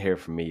 you didn't hear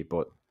from me,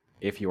 but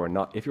if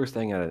you're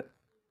staying at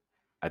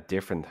a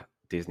different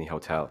Disney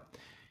hotel,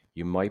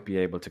 you might be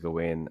able to go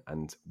in,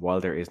 and while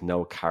there is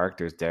no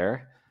characters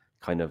there,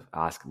 kind of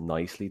ask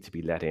nicely to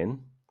be let in.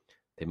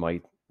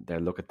 They'll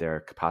look at their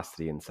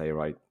capacity and say,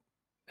 right,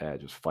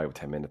 just 5 or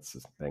 10 minutes,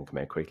 then come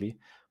out quickly.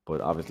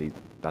 But obviously,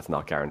 that's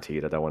not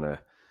guaranteed. I don't want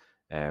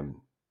to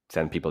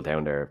send people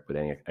down there with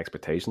any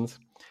expectations.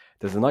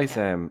 There's a nice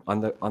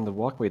on the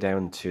walkway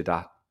down to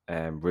that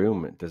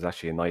room. There's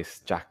actually a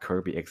nice Jack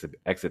Kirby exhibit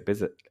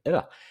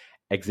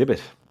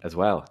as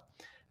well.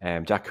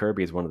 Jack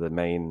Kirby is one of the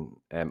main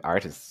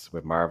artists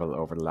with Marvel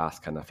over the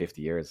last kind of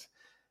 50 years.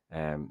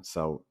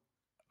 So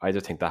I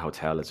just think that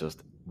hotel is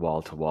just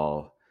wall to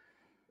wall,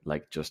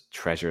 like just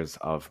treasures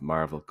of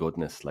Marvel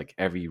goodness. Like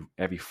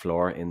every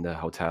floor in the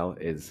hotel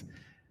is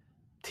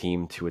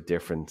themed to a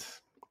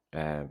different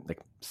like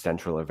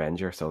central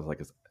Avenger. So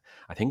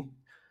I think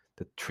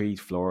the 3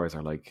 floors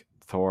are like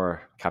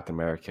Thor, Captain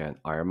America, and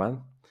Iron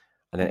Man,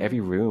 and then every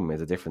room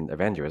is a different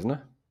Avenger, isn't it?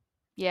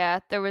 yeah,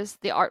 there was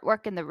the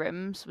artwork in the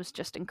rooms was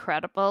just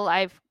incredible.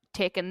 I've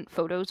taken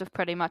photos of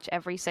pretty much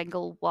every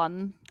single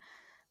one.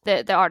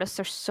 The artists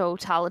are so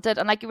talented,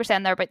 and like you were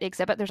saying there about the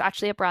exhibit, there's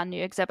actually a brand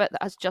new exhibit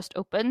that has just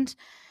opened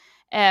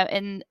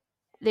in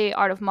the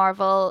Art of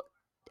Marvel,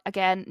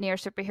 again near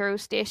Superhero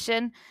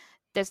Station.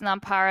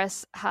 Disneyland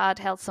Paris had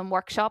held some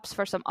workshops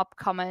for some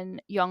upcoming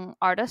young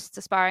artists,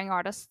 aspiring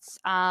artists,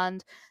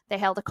 and they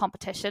held a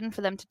competition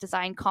for them to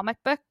design comic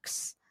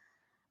books,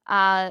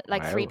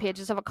 like 3 Wow.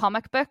 pages of a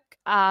comic book.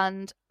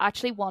 And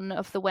actually, one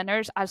of the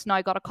winners has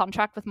now got a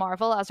contract with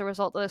Marvel as a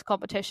result of this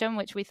competition,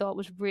 which we thought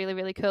was really,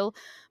 really cool.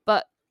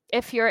 But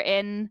if you're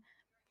in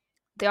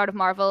the Art of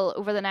Marvel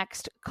over the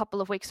next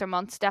couple of weeks or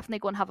months, definitely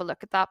go and have a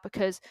look at that,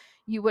 because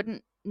you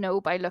wouldn't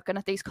know by looking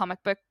at these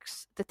comic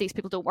books that these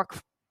people don't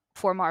work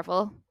for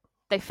Marvel.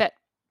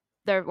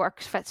 Their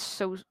work fits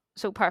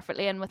so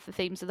perfectly in with the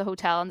themes of the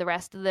hotel and the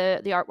rest of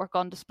the artwork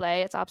on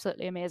display. It's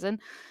absolutely amazing.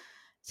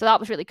 So that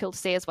was really cool to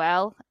see as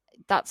well.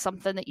 That's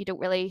something that you don't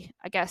really,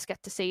 I guess,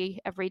 get to see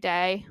every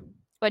day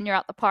when you're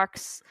at the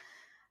parks.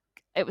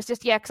 It was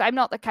just, because I'm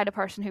not the kind of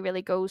person who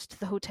really goes to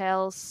the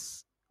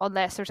hotels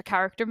unless there's a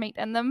character meet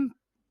in them,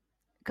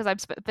 because I'm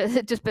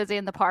just busy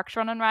in the parks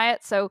running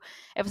riot. So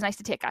it was nice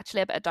to take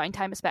actually a bit of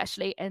downtime,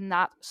 especially in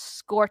that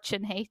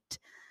scorching heat,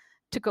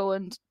 to go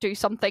and do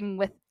something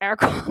with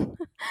aircon.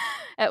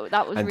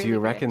 That was And really do you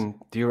great.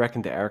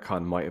 reckon the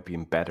aircon might have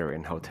been better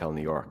in Hotel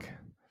New York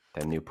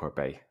than Newport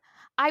Bay?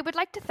 I would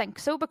like to think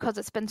so, because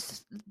it's been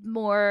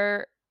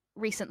more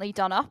recently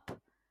done up.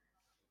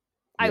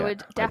 I Yeah,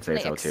 would I'd say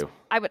definitely so too.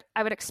 I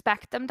would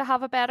expect them to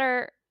have a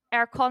better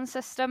aircon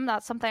system.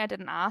 That's something I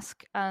didn't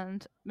ask,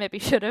 and maybe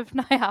should have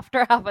now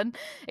after having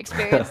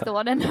experienced the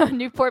one in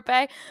Newport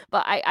Bay.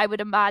 But I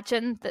would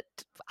imagine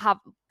that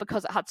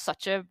because it had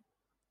such a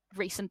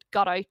recent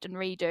gut out and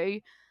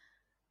redo,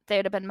 they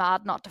would have been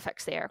mad not to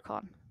fix the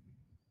aircon.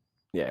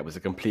 Yeah, it was a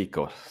complete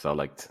gut. So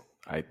like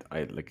I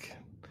like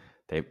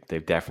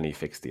they've definitely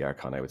fixed the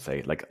aircon, I would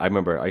say. Like, I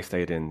remember I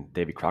stayed in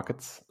Davy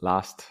Crockett's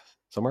last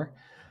summer,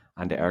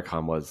 and the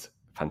aircon was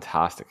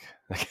fantastic.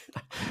 Like,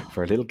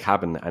 for a little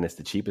cabin, and it's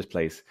the cheapest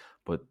place,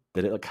 but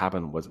the little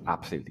cabin was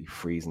absolutely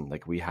freezing.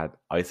 Like, we had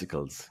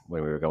icicles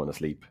when we were going to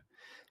sleep.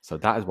 So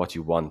that is what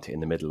you want in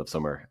the middle of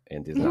summer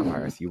in Disneyland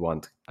Paris. You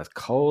want as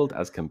cold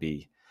as can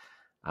be.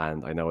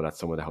 And I know that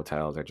some of the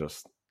hotels are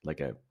just like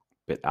a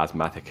bit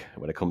asthmatic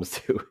when it comes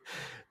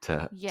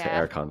to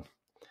Yeah. aircon.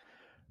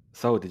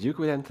 So did you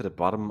go down to the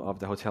bottom of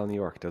the Hotel New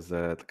York? There's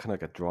a kind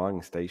of like a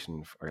drawing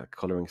station or a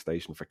coloring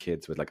station for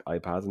kids with like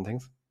iPads and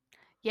things.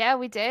 Yeah,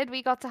 we did.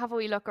 We got to have a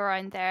wee look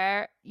around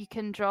there. You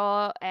can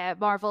draw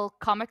Marvel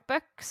comic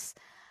books.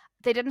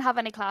 They didn't have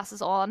any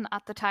classes on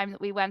at the time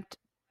that we went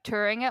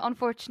touring it,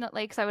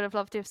 unfortunately, because I would have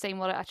loved to have seen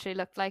what it actually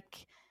looked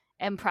like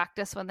in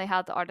practice when they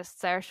had the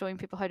artists there showing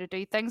people how to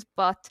do things.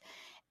 But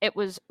it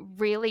was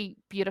really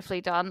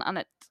beautifully done, and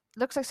it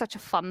looks like such a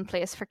fun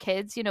place for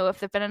kids. You know, if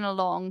they've been in a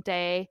long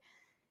day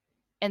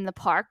in the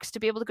parks, to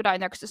be able to go down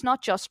there, because it's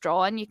not just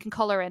drawing, you can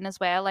color in as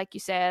well. Like you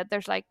said,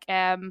 there's like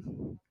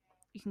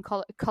you can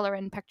color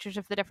in pictures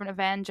of the different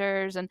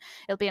Avengers, and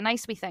it'll be a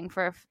nice wee thing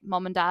for if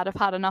mum and dad have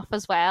had enough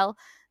as well,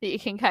 that you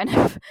can kind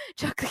of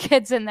chuck the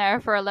kids in there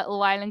for a little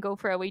while and go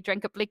for a wee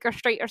drink at Bleecker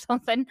Street or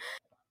something.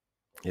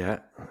 Yeah,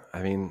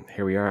 I mean,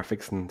 here we are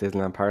fixing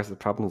Disneyland Paris'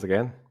 problems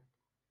again.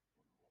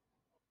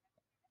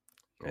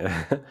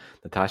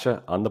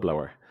 Natasha on the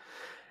blower.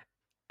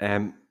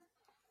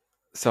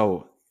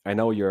 So I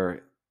know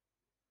you're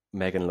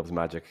Megan Loves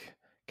Magic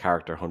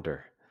character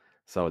hunter.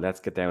 So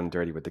let's get down and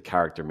dirty with the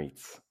character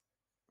meets.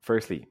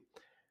 Firstly,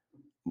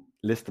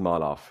 list them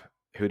all off.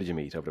 Who did you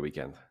meet over the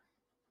weekend?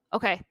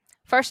 Okay,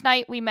 first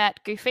night we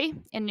met Goofy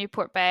in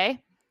Newport Bay.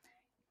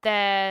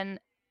 Then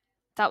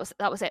that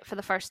was it for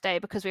the first day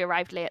because we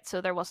arrived late, so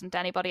there wasn't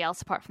anybody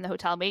else apart from the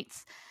hotel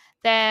meets.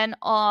 Then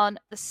on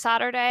the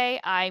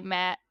Saturday, I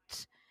met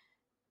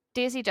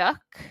Daisy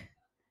Duck.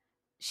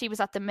 She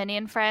was at the Minnie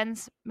and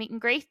Friends meet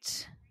and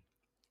greet.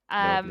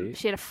 Lovely.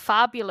 She had a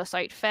fabulous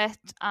outfit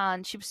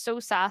and she was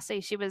so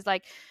sassy. She was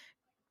like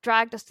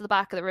dragged us to the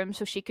back of the room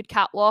so she could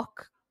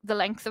catwalk the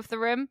length of the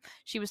room.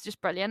 She was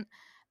just brilliant.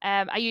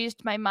 I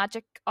used my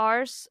magic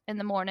hours in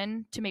the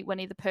morning to meet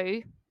Winnie the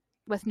Pooh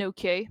with no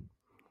queue,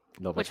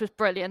 Love which it. was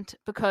brilliant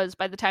because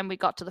by the time we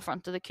got to the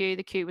front of the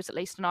queue was at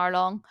least an hour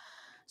long.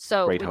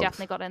 So Great we hugs.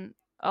 definitely got in.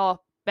 Oh,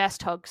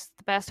 best hugs.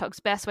 The best hugs.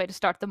 Best way to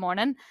start the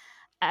morning.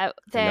 And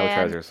Then, no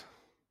trousers.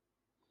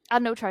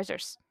 And no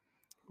trousers.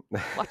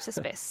 Watch the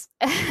space.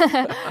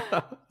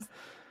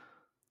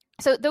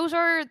 So those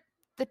are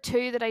the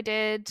two that I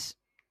did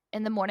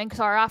in the morning,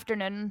 because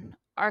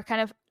our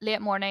kind of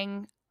late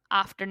morning,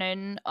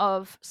 afternoon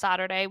of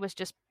Saturday was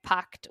just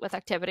packed with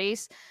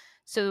activities.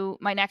 So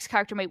my next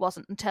character meet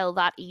wasn't until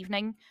that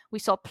evening. We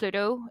saw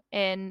Pluto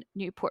in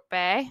Newport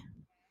Bay.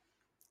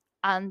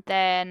 And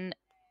then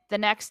the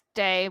next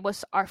day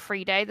was our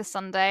free day, the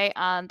Sunday,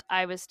 and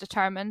I was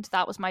determined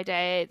that was my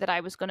day that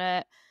I was going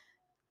to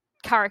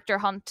character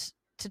hunt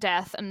to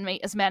death and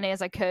meet as many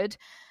as I could,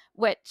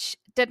 which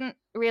didn't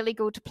really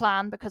go to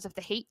plan because of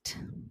the heat.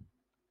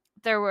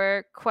 There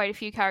were quite a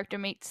few character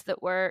meets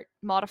that were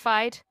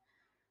modified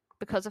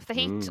because of the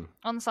heat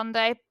on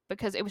Sunday,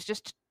 because it was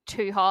just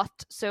too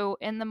hot. So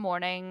in the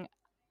morning,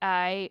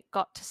 I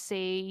got to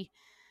see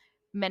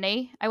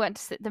Minnie. I went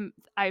to see them.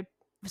 I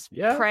was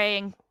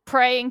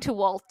praying to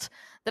Walt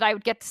that I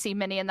would get to see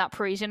Minnie in that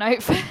Parisian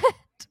outfit.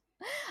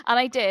 And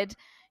I did.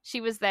 She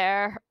was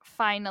there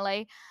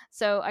finally.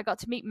 So I got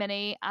to meet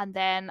Minnie, and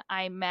then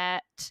I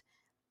met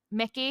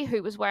Mickey,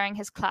 who was wearing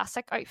his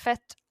classic outfit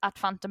at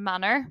Phantom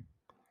Manor.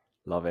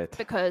 Love it.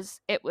 Because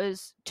it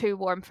was too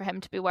warm for him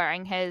to be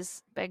wearing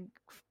his big,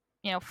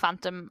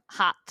 Phantom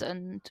hat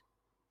and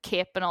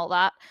cape and all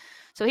that.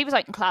 So he was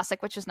out in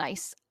classic, which was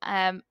nice.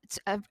 It's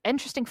an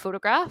interesting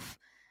photograph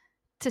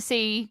to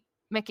see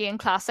Mickey in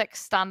classic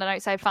standing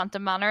outside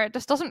Phantom Manor. It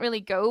just doesn't really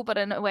go, but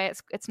in a way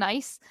it's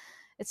nice.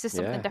 It's just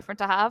something different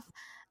to have.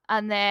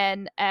 And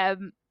then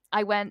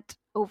I went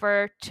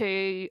over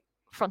to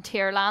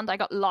Frontierland. I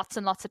got lots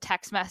and lots of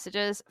text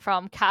messages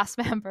from cast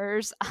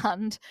members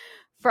and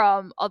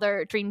from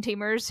other Dream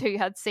Teamers who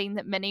had seen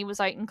that Minnie was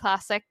out in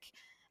classic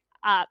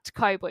at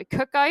Cowboy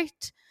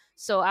Cookout.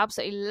 So I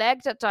absolutely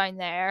legged it down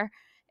there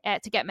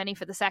to get Minnie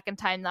for the second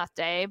time that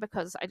day,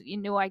 because I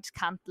just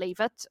can't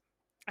leave it.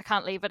 I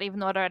can't leave it, even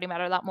though I'd already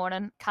met her that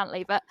morning. Can't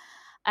leave it.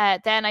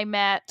 Then I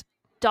met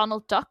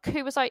Donald Duck,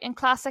 who was out in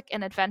classic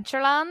in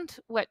Adventureland,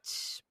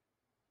 which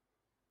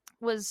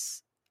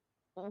was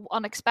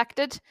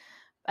unexpected.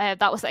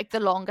 That was like the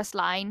longest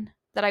line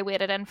that I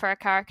waited in for a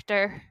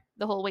character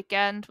the whole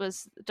weekend,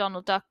 was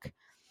Donald Duck.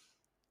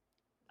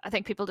 I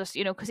think people just,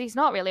 because he's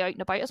not really out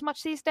and about as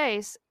much these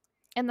days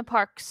in the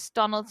parks.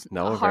 Donald's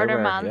a harder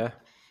man. Yeah.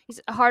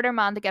 He's a harder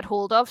man to get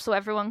hold of, so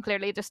everyone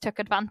clearly just took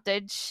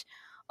advantage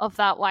of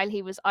that while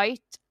he was out.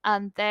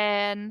 And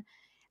then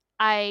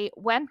I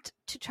went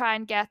to try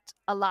and get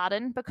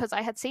Aladdin, because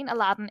I had seen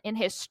Aladdin in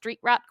his street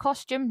rat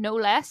costume, no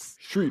less.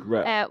 Street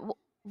rat.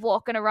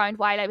 Walking around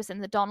while I was in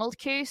the Donald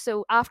queue.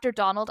 So after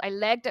Donald, I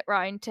legged it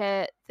round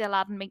to the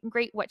Aladdin meet and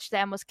greet, which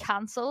then was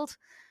cancelled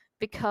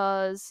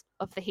because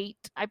of the heat.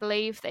 I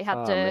believe they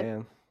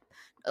had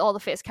all the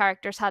face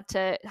characters had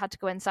to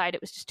go inside.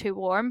 It was just too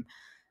warm.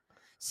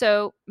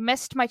 So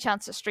missed my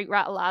chance at Street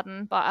Rat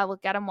Aladdin, but I will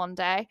get him one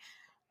day.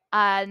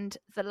 And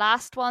the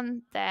last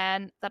one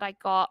then that I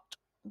got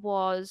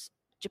was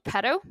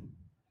Geppetto.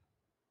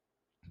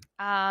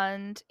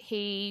 And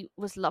he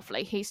was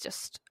lovely. He's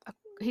just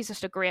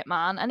a great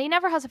man. And he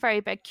never has a very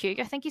big queue.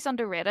 I think he's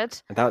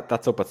underrated. And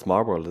that's up at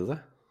Small World, is it?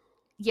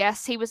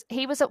 Yes, he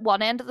was at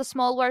one end of the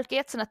Small World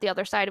gates, and at the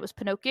other side it was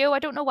Pinocchio. I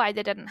don't know why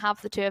they didn't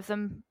have the two of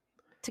them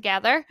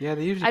together. Yeah,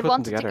 they usually put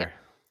them together.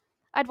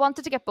 I'd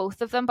wanted to get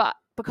both of them, but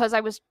because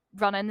I was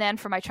running then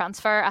for my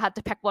transfer, I had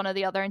to pick one or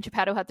the other, and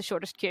Geppetto had the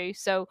shortest queue,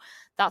 so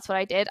that's what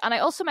I did. And I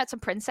also met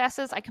some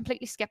princesses. I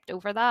completely skipped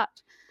over that.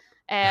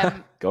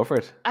 Go for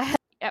it.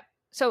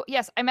 So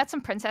yes, I met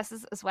some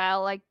princesses as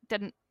well. I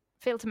didn't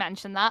fail to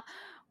mention that.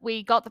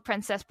 We got the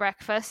princess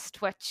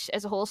breakfast, which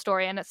is a whole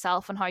story in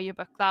itself, and how you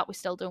book that we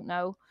still don't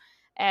know.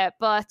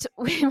 But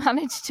we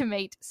managed to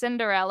meet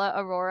Cinderella,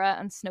 Aurora,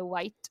 and Snow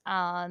White,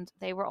 and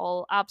they were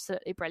all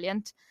absolutely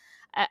brilliant.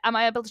 Am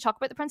I able to talk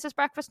about the princess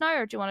breakfast now,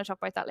 or do you want to talk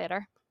about that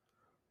later?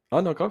 Oh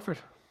no, go for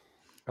it.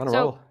 On a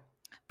roll.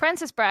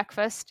 Princess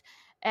breakfast,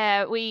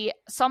 we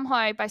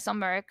somehow, by some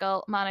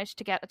miracle, managed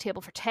to get a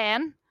table for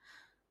 10,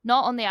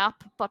 not on the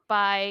app, but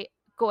by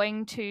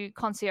going to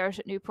concierge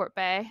at Newport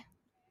Bay.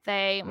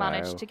 They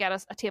managed to get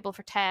us a table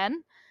for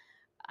 10.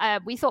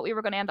 We thought we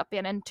were going to end up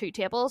being in 2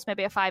 tables,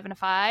 maybe a 5 and a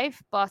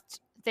 5, but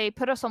they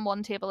put us on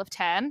one table of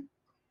 10.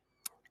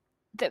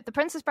 The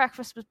princess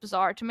breakfast was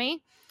bizarre to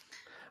me.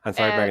 And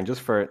sorry, Megan,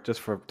 just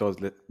for those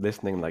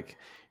listening, like,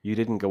 you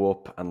didn't go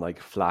up and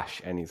like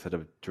flash any sort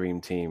of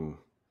dream team,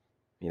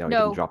 you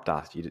didn't drop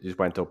that. You just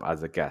went up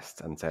as a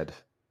guest and said,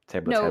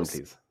 table 10,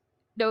 please.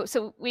 No,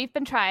 so we've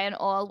been trying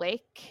all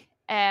week.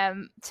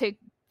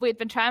 We'd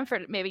been trying for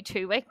maybe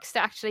 2 weeks to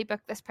actually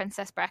book this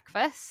princess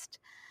breakfast.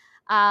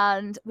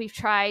 And we've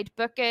tried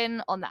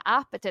booking on the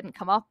app. It didn't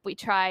come up. We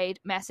tried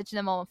messaging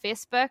them on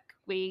Facebook.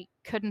 We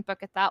couldn't book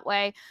it that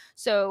way.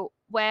 So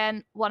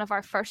when one of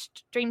our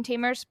first dream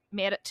teamers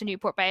made it to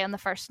Newport Bay on the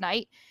first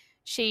night,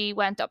 she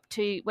went up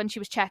to, when she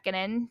was checking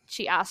in,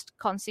 she asked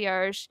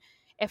concierge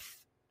if,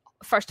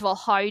 first of all,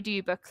 how do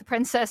you book the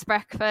princess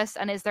breakfast?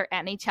 And is there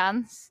any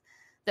chance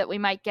that we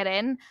might get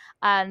in?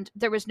 And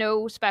there was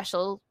no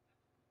special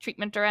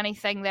treatment or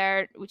anything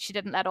there, which she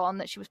didn't let on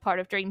that she was part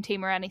of Dream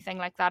Team or anything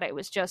like that. It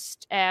was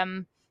just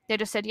they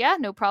just said, yeah,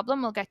 no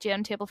problem, we'll get you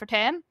on table for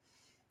 10.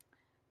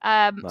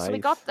 Nice. So we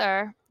got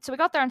there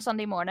on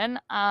Sunday morning,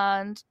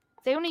 and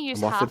they only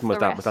used half the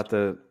rest.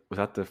 Was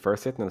that the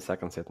first sitting or the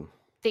second sitting?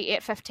 The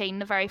 8:15,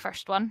 the very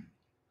first one.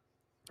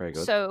 Very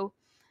good. So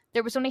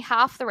there was only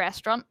half the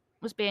restaurant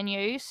was being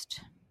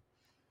used,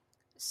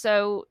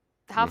 so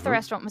half the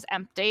restaurant was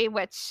empty,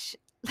 which,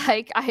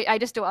 like, I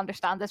just don't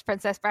understand this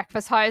princess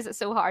breakfast. How is it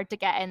so hard to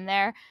get in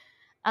there?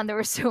 And there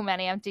were so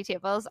many empty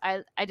tables.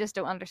 I just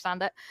don't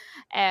understand it.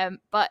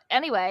 But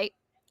anyway,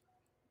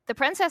 the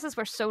princesses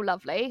were so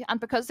lovely. And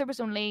because there was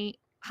only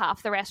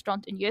half the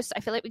restaurant in use, I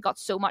feel like we got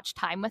so much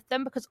time with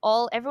them, because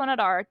everyone at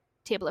our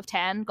table of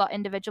 10 got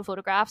individual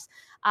photographs,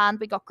 and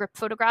we got group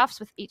photographs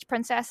with each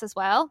princess as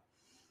well.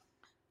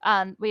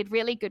 And we had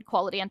really good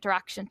quality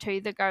interaction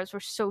too. The girls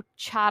were so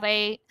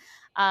chatty,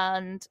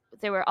 and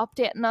they were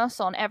updating us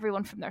on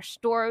everyone from their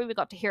story. We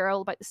got to hear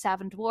all about the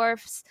 7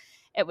 dwarfs.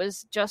 It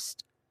was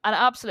just an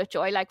absolute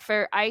joy.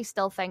 I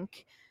still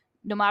think,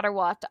 no matter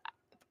what,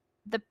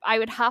 I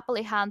would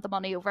happily hand the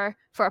money over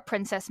for a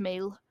princess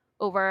meal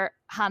over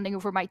handing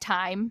over my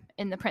time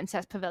in the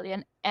princess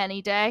pavilion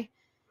any day.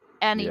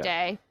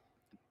 Day.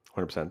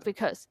 100%.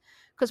 Because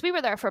we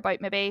were there for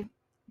about maybe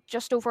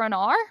just over an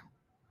hour.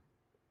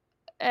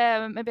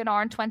 Maybe an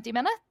hour and 20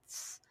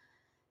 minutes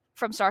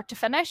from start to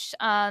finish,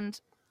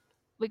 and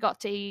we got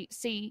to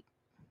see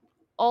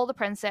all the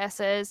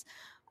princesses,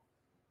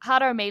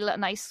 had our meal at a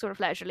nice sort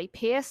of leisurely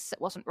pace. It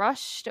wasn't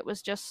rushed. It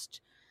was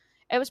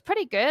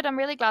pretty good. I'm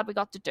really glad we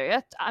got to do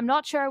it. I'm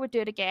not sure I would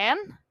do it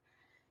again,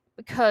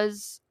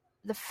 because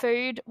the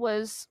starter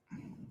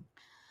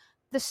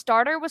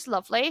was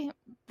lovely.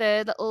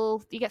 You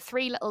get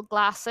 3 little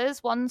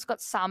glasses. One's got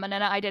salmon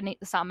in it. I didn't eat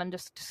the salmon,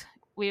 just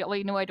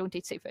we know I don't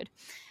eat seafood.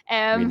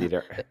 Me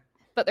neither.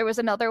 But there was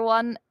another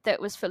one that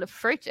was full of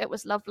fruit. It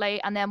was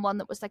lovely. And then one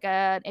that was like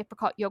an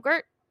apricot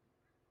yogurt.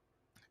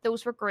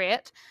 Those were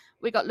great.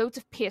 We got loads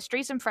of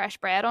pastries and fresh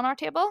bread on our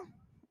table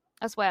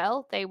as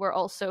well. They were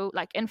also,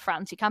 like, in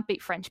France, you can't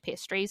beat French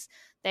pastries.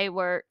 They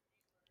were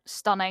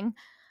stunning,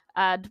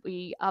 and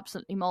we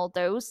absolutely mauled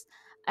those.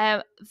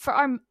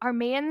 For our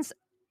mains,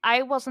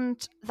 I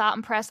wasn't that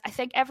impressed. I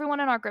think everyone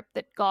in our group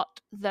that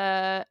got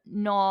the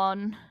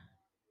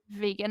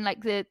non-vegan,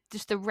 like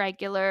just the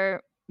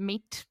regular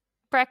meat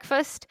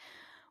breakfast,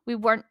 we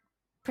weren't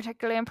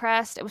particularly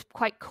impressed. It was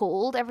quite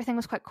cold. Everything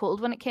was quite cold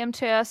when it came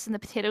to us, and the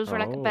potatoes were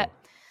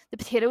the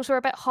potatoes were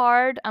a bit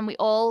hard, and we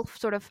all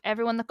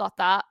everyone that got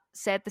that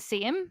said the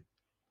same.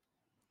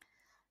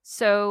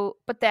 So,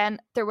 but then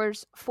there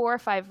was 4 or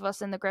 5 of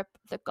us in the group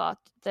that got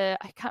I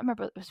can't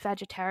remember if it was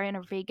vegetarian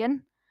or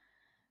vegan,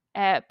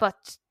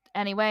 but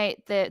anyway,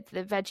 the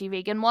veggie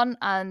vegan one,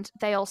 and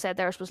they all said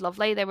theirs was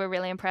lovely. They were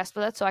really impressed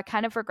with it. So I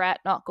kind of regret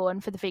not going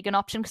for the vegan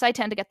option, because I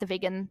tend to get the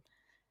vegan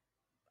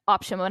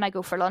option when I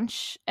go for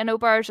lunch in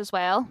Auberge as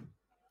well.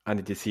 And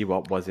did you see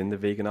what was in the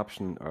vegan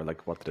option, or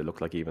like what did it look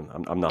like? Even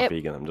I'm not It-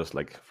 vegan. I'm just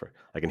like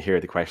I can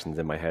hear the questions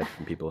in my head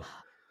from people.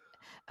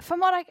 From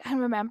what I can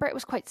remember, it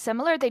was quite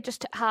similar. They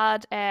just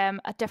had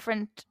a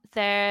different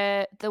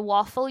the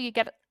waffle you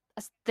get.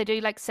 They do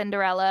like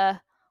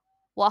Cinderella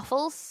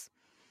waffles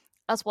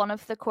as one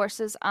of the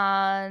courses,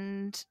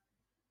 and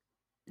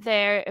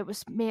there it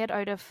was made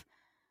out of,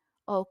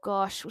 oh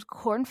gosh, it was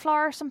corn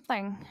flour or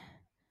something.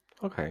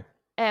 Okay.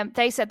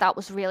 They said that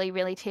was really,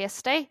 really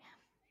tasty.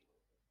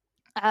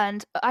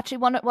 And actually,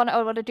 what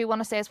I do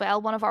want to say as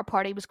well, one of our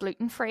party was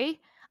gluten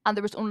free, and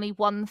there was only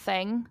one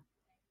thing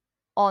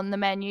on the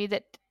menu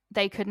that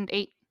they couldn't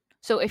eat.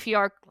 So if you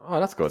are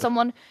Oh, that's good.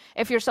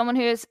 if you're someone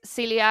who is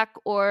celiac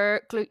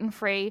or gluten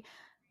free,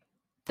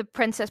 the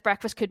princess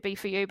breakfast could be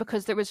for you,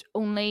 because there was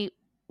only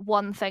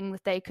one thing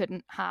that they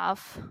couldn't have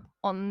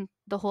on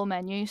the whole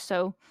menu.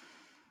 So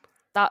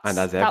that's And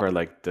as ever,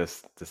 like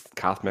this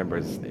cast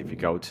members, if you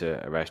go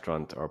to a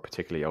restaurant or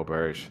particularly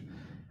auberge,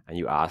 and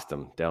you ask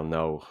them, they'll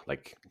know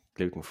like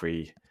gluten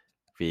free,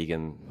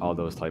 vegan, all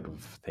those type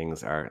of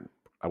things are.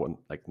 I wouldn't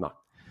like not.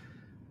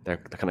 They're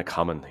kind of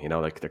common, you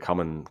know, like they're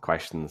common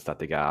questions that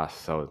they get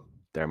asked. So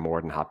they're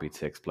more than happy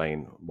to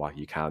explain what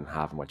you can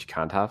have and what you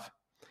can't have.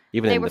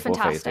 Even they in were the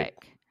buffets,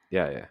 fantastic.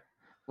 yeah.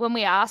 When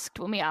we asked,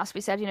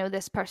 we said,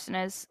 this person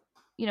is,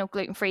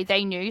 gluten free.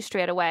 They knew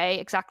straight away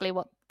exactly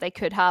what they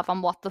could have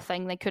and what the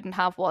thing they couldn't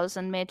have was,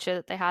 and made sure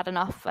that they had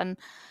enough. And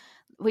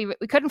we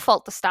couldn't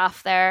fault the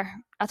staff there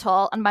at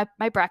all. And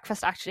my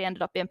breakfast actually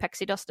ended up being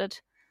pixie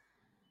dusted.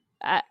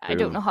 I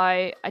don't Ooh. know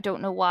how, I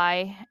don't know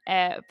why,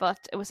 but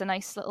it was a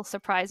nice little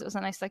surprise. It was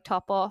a nice like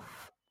top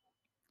off.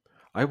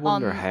 I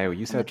wonder on- how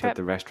you the said that trip.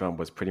 the restaurant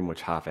was pretty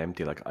much half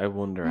empty. Like, I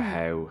wonder Hmm.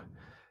 how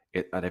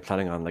are they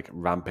planning on like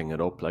ramping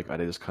it up? Like, are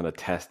they just kind of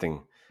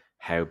testing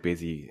how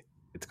busy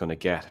it's going to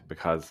get?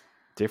 Because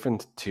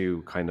different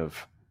to kind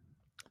of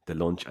the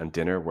lunch and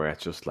dinner, where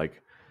it's just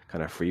like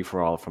kind of free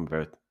for all from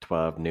about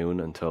 12 noon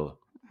until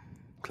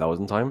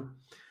closing time.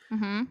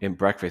 Hmm. In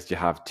breakfast, you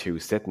have two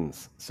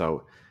sittings.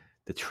 So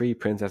the three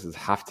princesses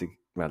have to,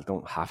 well,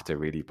 don't have to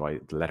really by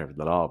the letter of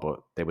the law,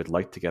 but they would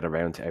like to get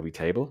around to every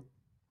table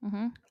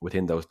Hmm.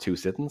 within those two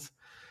sittings.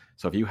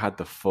 So if you had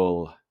the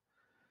full,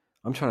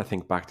 I'm trying to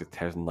think back to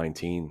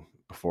 2019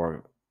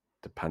 before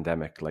the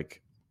pandemic,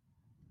 like,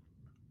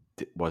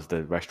 was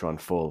the restaurant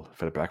full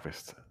for the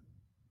breakfast?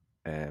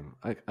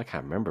 I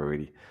can't remember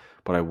really,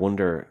 but I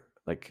wonder,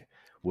 like,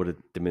 would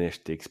it diminish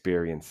the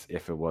experience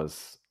if it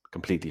was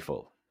completely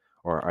full,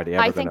 or are they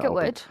ever I going think to it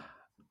open? would.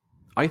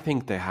 I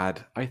think they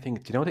had. I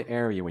think, do you know the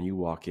area when you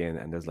walk in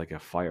and there's like a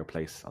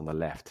fireplace on the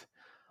left?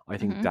 I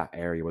think Hmm. that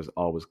area was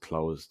always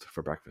closed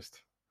for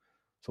breakfast.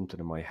 Something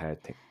in my head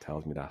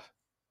tells me that.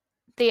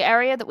 The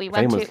area that we If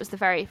went anyone to, was, it was the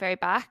very, very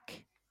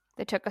back.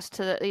 They took us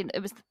to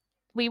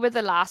we were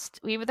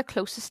the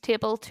closest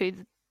table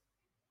to,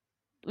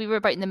 we were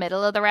about in the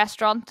middle of the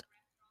restaurant,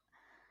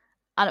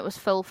 and it was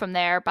full from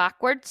there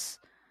backwards.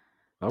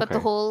 But the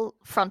okay, whole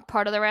front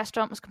part of the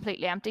restaurant was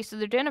completely empty. So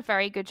they're doing a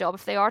very good job.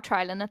 If they are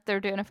trialing it, they're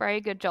doing a very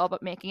good job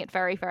at making it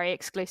very, very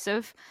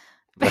exclusive,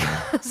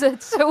 because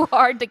it's so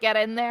hard to get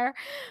in there.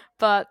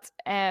 But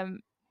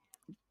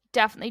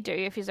definitely do,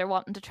 if you're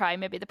wanting to try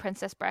maybe the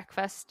princess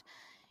breakfast.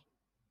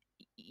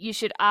 You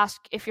should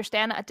ask, if you're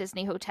staying at a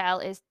Disney hotel,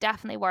 is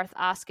definitely worth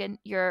asking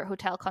your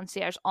hotel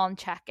concierge on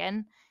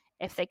check-in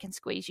if they can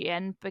squeeze you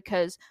in,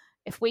 because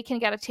if we can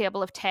get a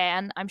table of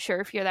 10, I'm sure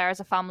if you're there as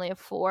a family of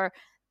 4,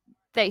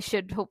 they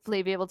should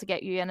hopefully be able to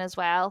get you in as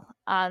well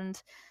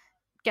and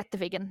get the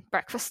vegan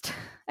breakfast,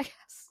 I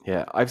guess.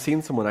 yeah, I've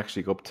seen someone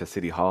actually go up to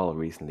City Hall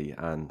recently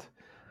and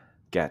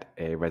get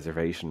a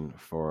reservation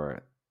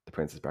for the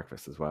Princess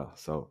Breakfast as well.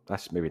 So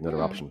that's maybe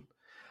another option.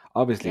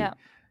 Obviously, Yeah.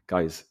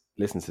 guys,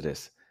 listen to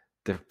this.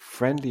 The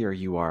friendlier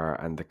you are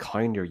and the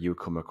kinder you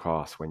come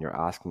across when you're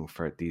asking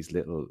for these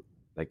little,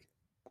 like,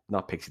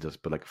 not pixie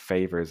dust, but like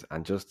favors,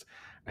 and just,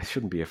 it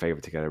shouldn't be a favor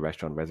to get a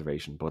restaurant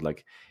reservation, but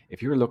like,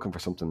 if you're looking for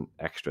something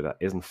extra that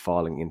isn't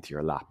falling into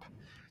your lap,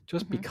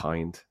 just be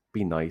kind,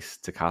 be nice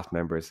to cast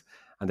members,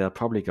 and they'll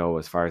probably go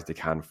as far as they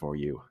can for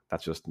you.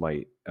 That's just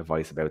my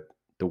advice about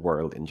the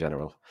world in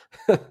general.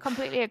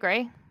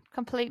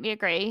 Completely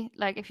agree.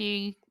 Like, if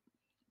you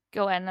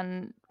go in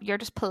and you're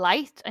just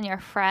polite and you're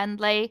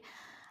friendly,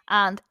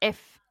 and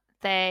if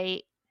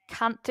they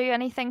can't do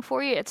anything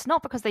for you, it's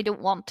not because they don't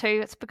want to,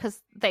 it's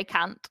because they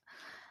can't.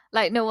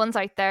 Like, no one's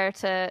out there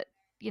to,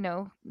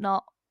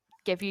 not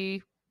give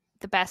you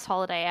the best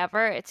holiday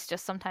ever. It's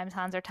just sometimes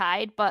hands are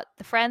tied. But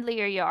the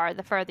friendlier you are,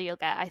 the further you'll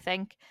get, I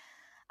think.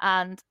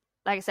 And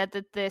like I said,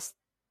 the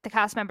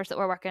cast members that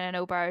were working in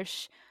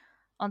Auberge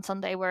on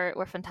Sunday were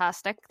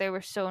fantastic. They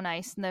were so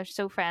nice and they're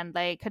so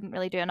friendly. Couldn't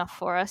really do enough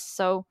for us.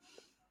 So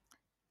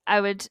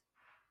I would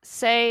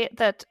say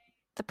that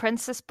the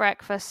princess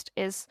breakfast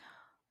is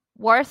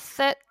worth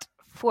it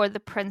for the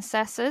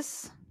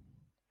princesses.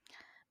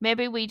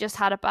 Maybe we just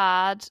had a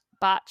bad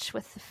batch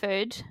with the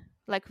food,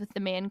 like with the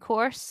main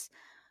course,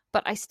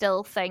 but I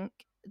still think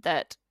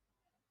that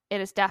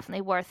it is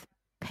definitely worth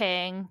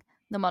paying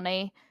the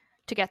money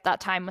to get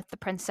that time with the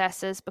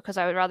princesses, because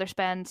I would rather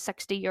spend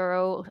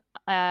 €60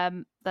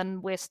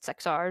 than waste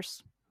 6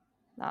 hours.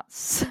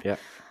 That's Yeah,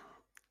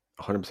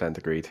 100%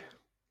 agreed.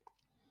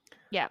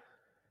 yeah.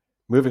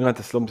 Moving on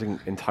to something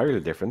entirely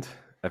different,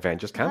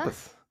 Avengers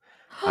Campus.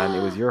 And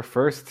it was your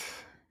first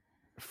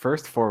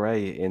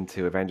foray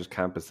into Avengers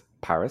Campus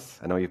Paris.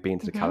 I know you've been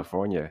to the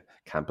California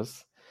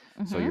campus,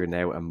 so you're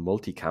now a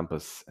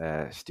multi-campus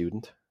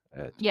student.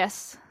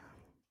 Yes.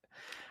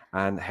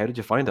 And how did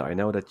you find it? I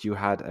know that you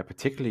had a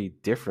particularly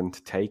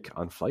different take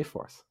on Flight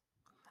Force.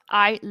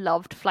 I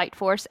loved Flight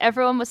Force.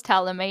 Everyone was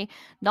telling me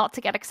not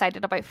to get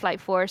excited about Flight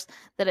Force,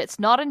 that it's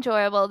not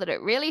enjoyable, that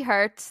it really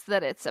hurts,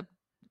 that it's a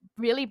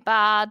really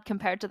bad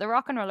compared to the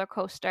Rock and Roller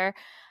Coaster.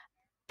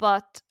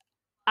 But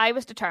I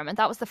was determined.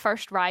 That was the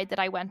first ride that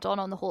I went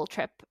on the whole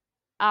trip.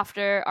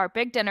 After our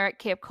big dinner at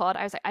Cape Cod,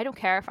 I was like, I don't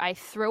care if I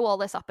throw all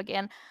this up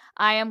again.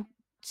 I am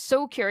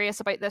so curious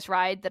about this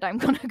ride that I'm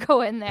going to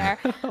go in there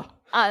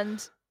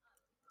and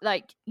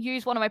like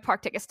use one of my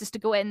park tickets just to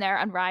go in there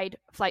and ride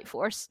Flight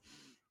Force.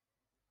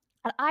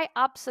 And I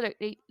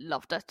absolutely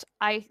loved it.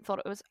 I thought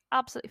it was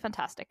absolutely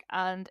fantastic.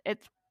 And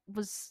it's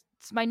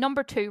my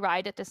number 2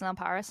 ride at Disneyland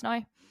Paris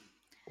now.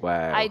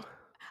 Wow.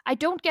 I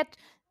don't get...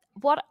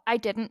 What I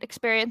didn't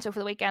experience over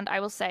the weekend, I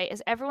will say,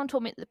 is everyone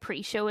told me that the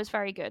pre-show is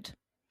very good.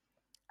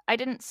 I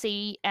didn't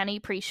see any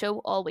pre-show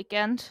all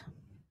weekend.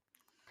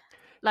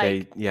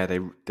 Like,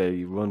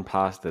 they run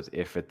past it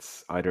if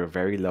it's either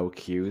very low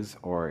queues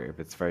or if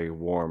it's very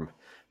warm.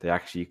 They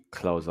actually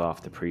close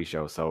off the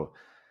pre-show. So,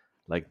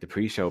 like the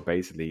pre-show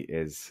basically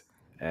is,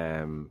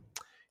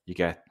 you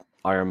get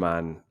Iron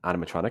Man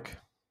animatronic,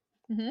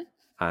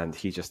 and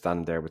he's just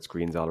standing there with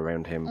screens all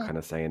around him, kind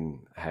of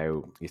saying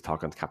how he's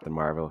talking to Captain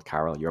Marvel,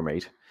 Carol, your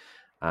mate.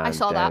 And I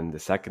saw then that.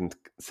 the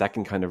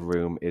second kind of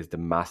room is the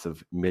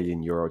massive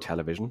 €1,000,000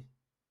 television.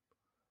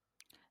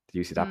 Did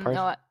you see that part?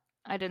 No,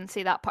 I didn't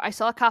see that part. I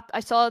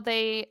saw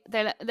they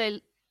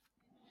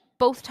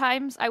both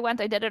times I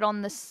went. I did it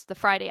on the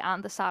Friday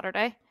and the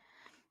Saturday.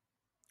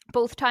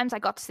 Both times I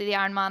got to see the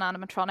Iron Man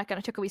animatronic, and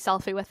I took a wee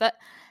selfie with it.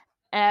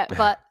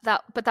 But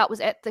that was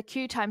it. The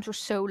queue times were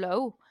so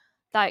low.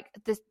 Like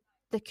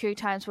the queue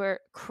times were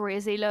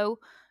crazy low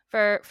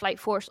for Flight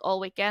Force all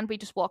weekend. We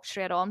just walked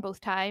straight on both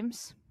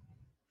times.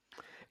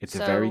 It's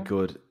a very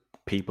good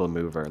people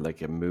mover.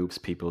 Like it moves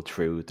people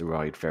through the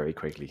ride very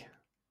quickly.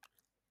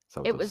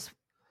 So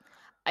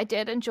I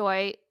did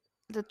enjoy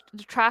the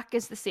track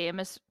is the same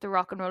as the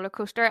Rock and Roller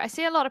Coaster. I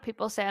see a lot of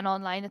people saying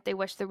online that they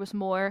wish there was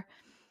more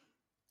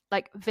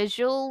like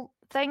visual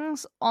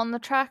things on the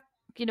track.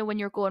 You know, when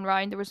you're going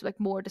around, there was like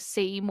more to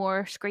see,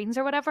 more screens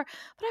or whatever.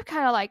 But I'm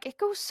kind of like, it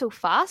goes so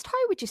fast. How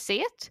would you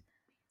see it?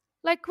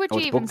 Like, would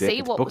you even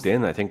see what booked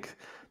in? I think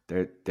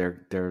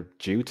they're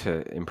due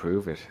to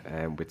improve it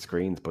with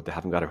screens, but they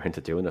haven't got around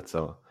to doing it.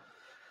 So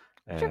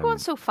you're going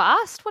so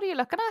fast. What are you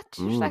looking at?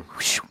 You're just like,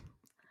 whoosh,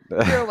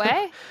 you're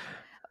away.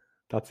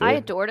 That's it. I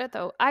adored it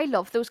though. I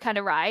love those kind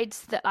of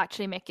rides that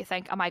actually make you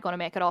think, am I going to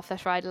make it off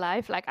this ride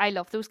alive? Like, I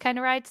love those kind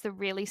of rides, the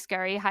really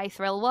scary, high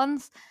thrill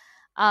ones.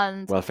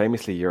 And well,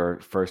 famously, your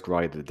first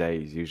ride of the day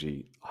is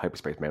usually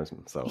Hyperspace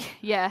Mountain. So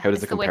yeah, how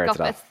does it compare to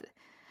that?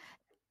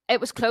 It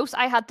was close.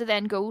 I had to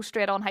then go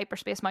straight on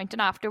Hyperspace Mountain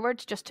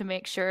afterwards just to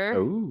make sure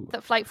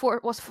that Flight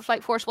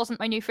Force wasn't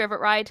my new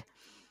favorite ride.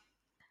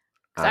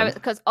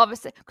 Because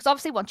obviously,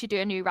 once you do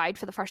a new ride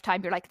for the first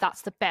time, you're like,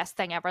 that's the best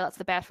thing ever. That's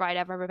the best ride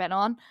I've ever been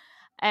on.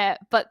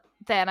 But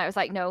then I was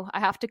like, no, I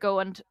have to go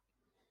and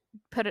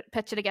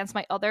pitch it against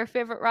my other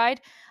favorite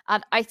ride.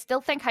 And I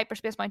still think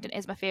Hyperspace Mountain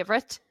is my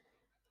favorite,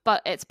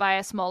 but it's by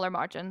a smaller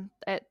margin.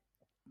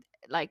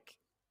 Like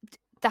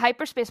the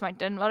Hyperspace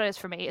Mountain, what it is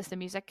for me is the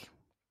music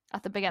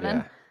at the beginning.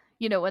 Yeah.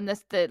 You know, when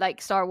the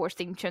like Star Wars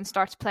theme tune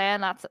starts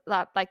playing,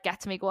 that like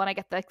gets me going. I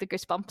get the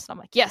goosebumps, and I'm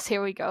like, yes,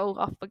 here we go,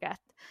 off we get.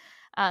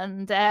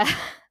 And but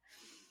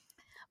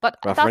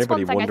well, that's for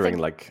anybody one thing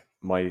wondering, I think...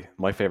 like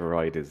my favorite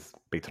ride is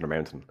Big Thunder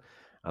Mountain,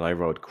 and I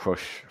rode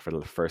Crush for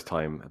the first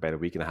time about a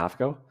week and a half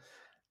ago,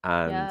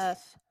 and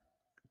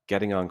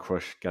getting on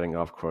Crush, getting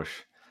off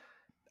Crush,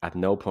 at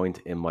no point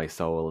in my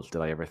soul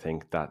did I ever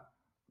think that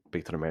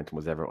Big Thunder Mountain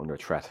was ever under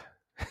threat.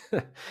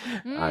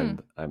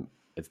 And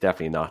it's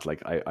definitely not.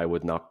 Like I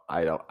would not.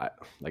 I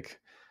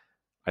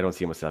don't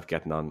see myself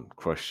getting on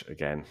Crush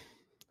again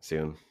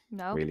soon.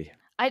 No, really.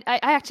 I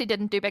actually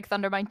didn't do Big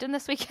Thunder Mountain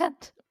this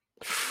weekend.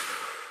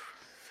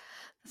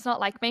 It's not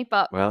like me,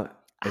 but well,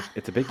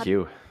 it's a big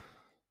queue.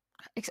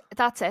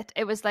 That's it.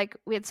 It was like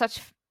we had such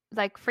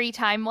like free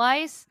time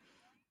wise,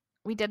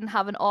 we didn't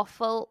have an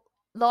awful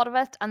lot of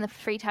it, and the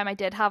free time I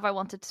did have, I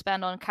wanted to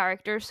spend on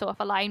characters. So if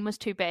a line was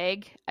too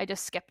big, I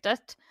just skipped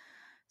it.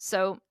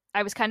 So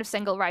I was kind of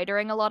single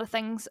ridering a lot of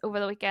things over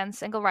the weekend,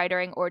 single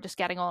ridering or just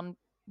getting on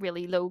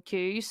really low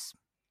queues.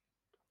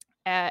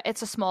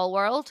 It's a Small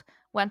World.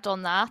 Went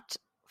on that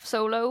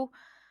solo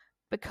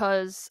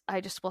because I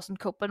just wasn't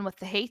coping with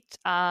the heat,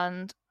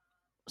 and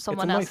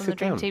someone else in the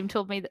dream team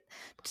told me that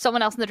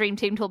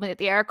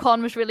the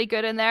aircon was really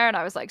good in there, and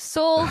I was like,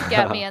 sold,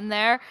 get me in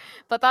there.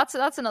 But that's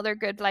another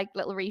good like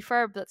little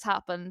refurb that's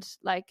happened.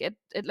 Like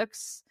it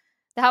looks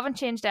They haven't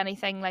changed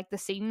anything. Like the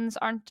scenes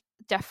aren't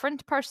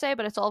different per se,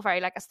 but it's all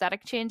very like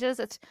aesthetic changes.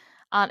 It's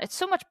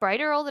so much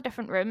brighter. All the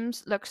different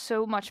rooms look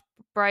so much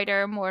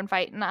brighter, more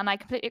inviting. And I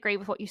completely agree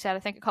with what you said. I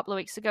think a couple of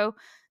weeks ago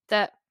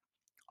that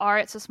our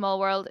It's a Small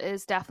World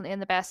is definitely in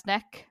the best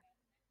nick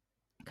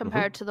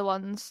compared to the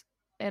ones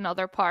in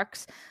other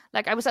parks.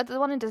 Like I was at the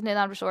one in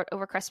Disneyland Resort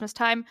over Christmas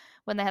time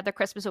when they had their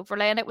Christmas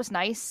overlay, and it was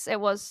nice. It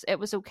was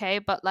okay,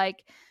 but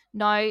like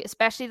now,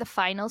 especially the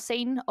final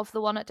scene of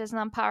the one at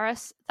Disneyland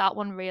Paris, that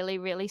one really,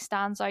 really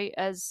stands out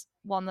as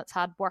one that's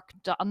had work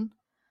done.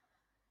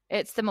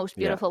 It's the most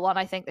Yeah. beautiful one.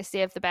 I think they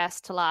saved the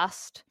best to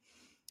last.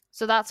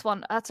 So that's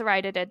one. That's a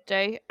ride I did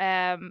do.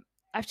 I'm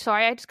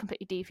sorry, I just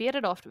completely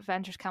deviated off to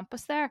Avengers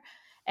Campus there.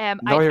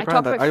 No, you're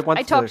grand. I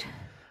wanted to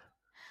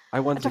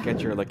talked-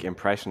 get your like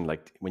impression,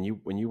 like when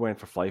you went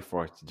for Flight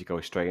Force, did you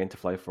go straight into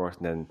Flight Force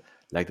and then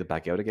legged it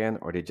back out again,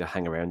 or did you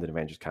hang around in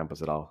Avengers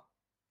Campus at all?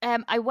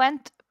 I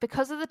went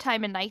because of the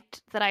time of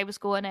night that I was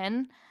going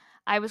in.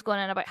 I was going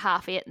in about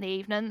 8:30 in the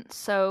evening,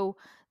 so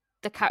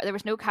there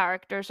was no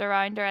characters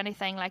around or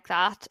anything like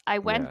that. I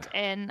went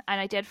in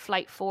and I did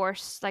Flight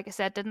Force. Like I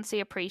said, didn't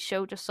see a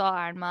pre-show, just saw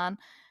Iron Man.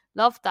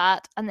 Loved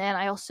that, and then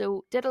I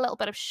also did a little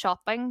bit of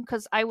shopping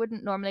because I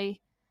wouldn't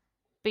normally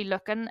be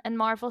looking in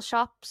Marvel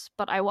shops,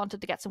 but I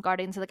wanted to get some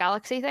Guardians of the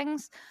Galaxy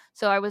things.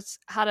 So I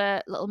had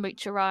a little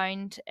mooch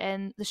around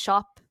in the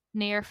shop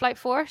near Flight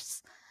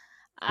Force,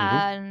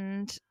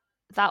 and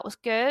that was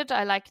good.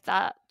 I liked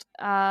that.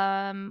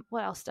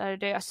 What else did I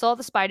do? I saw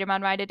the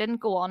Spider-Man ride. I didn't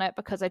go on it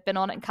because I'd been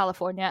on it in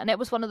California, and it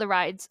was one of the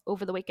rides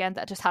over the weekend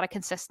that just had a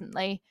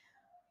consistently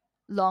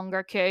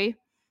longer queue.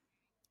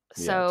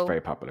 Yeah, it's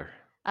very popular.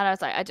 And I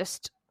was like,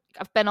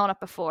 I've been on it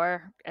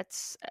before.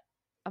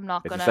 I'm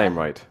not It's gonna. the same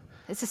ride.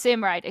 It's the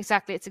same ride,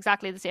 exactly. It's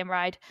exactly the same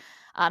ride,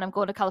 and I'm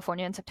going to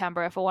California in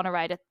September. If I want to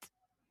ride it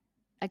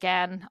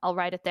again, I'll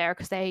ride it there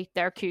because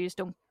their queues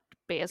don't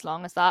be as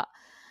long as that.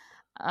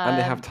 And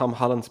they have Tom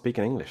Holland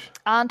speaking English,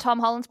 and Tom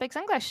Holland speaks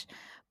English,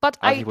 but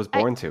as he was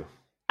born to.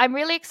 I'm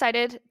really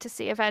excited to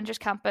see Avengers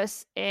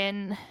Campus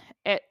in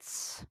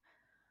its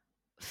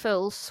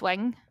full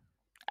swing.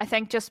 I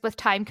think just with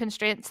time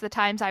constraints, the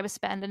times I was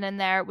spending in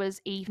there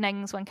was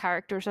evenings when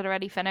characters had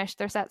already finished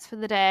their sets for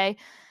the day.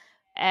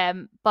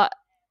 But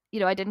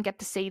I didn't get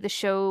to see the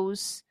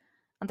shows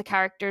and the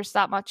characters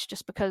that much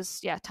just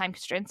because, time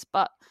constraints.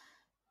 But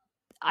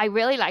I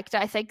really liked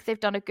it. I think they've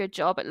done a good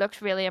job. It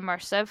looked really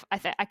immersive.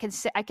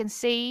 I can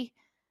see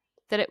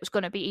that it was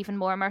going to be even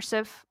more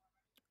immersive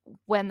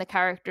when the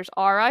characters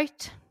are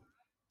out,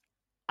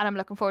 and I'm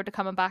looking forward to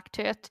coming back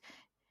to it.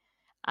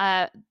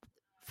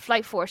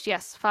 Flight Force,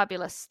 yes,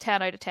 fabulous.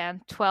 10 out of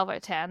 10, 12 out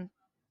of 10.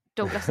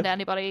 Don't listen to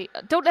anybody.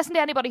 Don't listen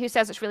to anybody who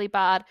says it's really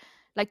bad.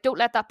 Like, don't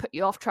let that put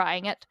you off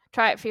trying it.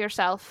 Try it for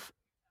yourself,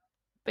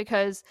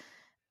 because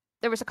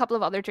there was a couple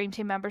of other Dream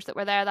Team members that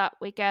were there that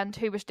weekend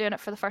who was doing it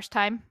for the first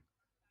time,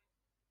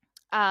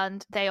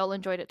 and they all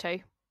enjoyed it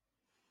too.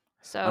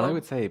 So, and I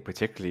would say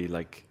particularly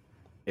like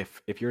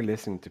if you're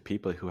listening to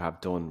people who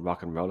have done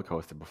Rock and Roller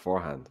Coaster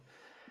beforehand,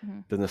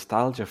 the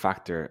nostalgia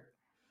factor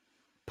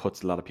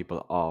puts a lot of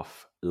people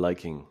off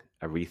liking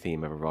a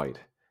retheme of a ride,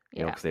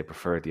 because they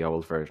prefer the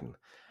old version,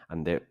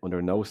 and they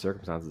under no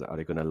circumstances are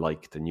they going to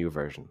like the new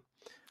version.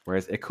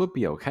 Whereas it could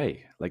be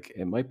okay, like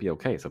it might be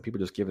okay, so people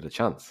just give it a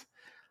chance.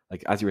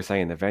 Like as you were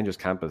saying, Avengers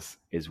Campus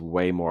is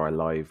way more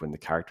alive when the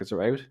characters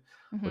are out.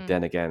 But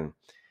then again,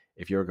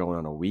 if you're going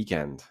on a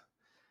weekend,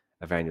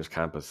 Avengers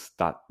Campus,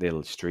 that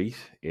little street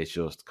is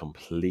just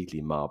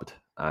completely mobbed,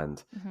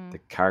 and the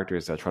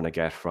characters are trying to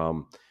get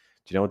from,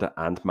 do you know the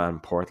Ant-Man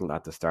portal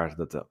at the start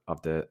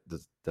of the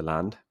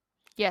land?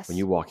 yes, When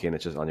you walk in,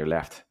 it's just on your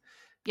left.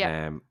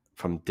 yeah,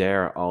 From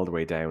there all the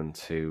way down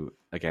to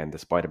again the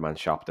Spider-Man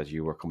shop that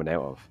you were coming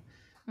out of,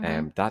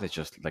 that is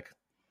just like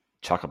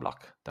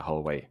chock-a-block the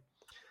whole way.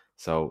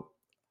 So,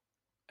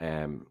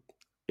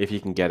 if you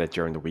can get it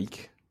during the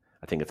week,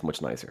 I think it's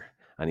much nicer,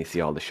 and you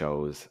see all the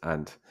shows.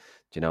 And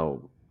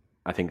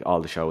I think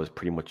all the shows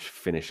pretty much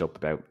finish up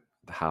about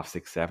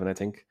 6:30, 7. I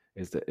think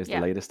is the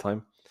latest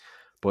time.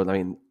 But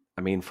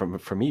I mean,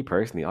 for me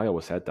personally, I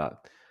always said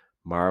that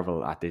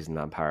Marvel at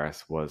Disneyland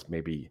Paris was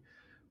maybe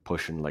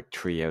pushing like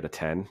 3 out of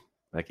 10.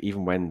 Like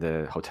even when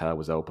the hotel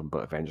was open,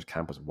 but Avengers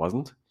Campus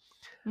wasn't,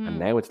 and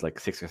now it's like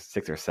 6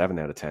 or 7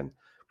 out of 10.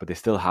 But they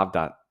still have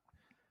that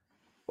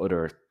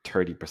other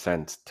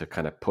 30% to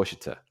kind of push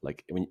it to.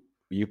 Like when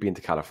you've been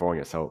to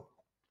California, so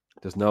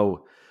there's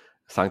no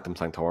Sanctum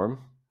Sanctorum,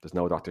 there's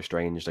no Doctor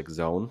Strange like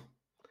zone.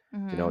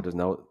 There's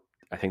no.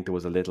 I think there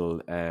was a little.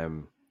 This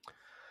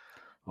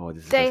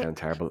is going to sound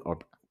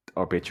terrible.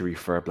 Obituary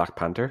for Black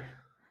Panther.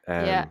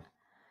 they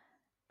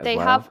well.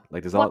 have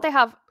like there's what they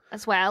have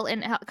as well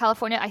in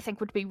California. I think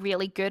would be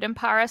really good in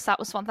Paris. That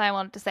was one thing I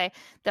wanted to say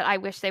that I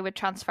wish they would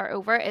transfer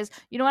over. Is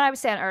what I was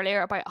saying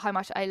earlier about how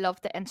much I love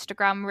the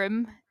Instagram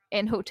room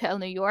in Hotel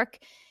New York.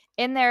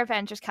 In their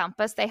Avengers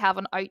Campus, they have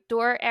an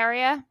outdoor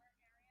area.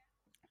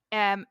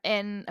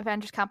 In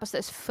Avengers Campus,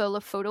 that's full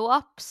of photo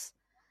ops.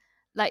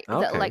 like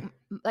Okay.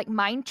 like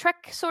mind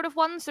trick sort of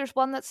ones. There's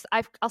one that's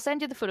I'll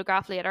send you the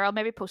photograph later. I'll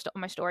maybe post it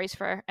on my stories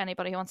for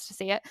anybody who wants to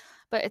see it.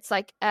 But it's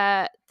like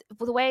the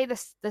way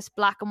this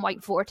black and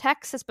white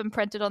vortex has been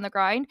printed on the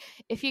ground.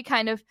 If you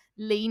kind of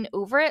lean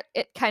over it,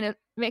 it kind of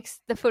makes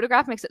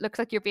it look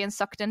like you're being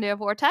sucked into a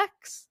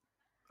vortex.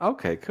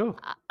 Okay, cool.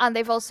 And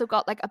they've also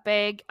got like a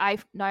big.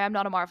 I'm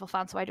not a Marvel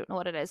fan, so I don't know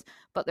what it is.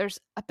 But there's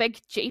a big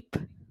Jeep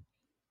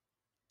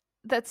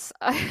that's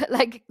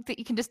like that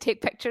you can just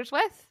take pictures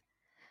with.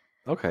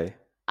 Okay.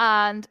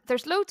 And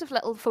there's loads of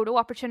little photo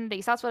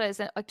opportunities. That's what it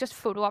is, like just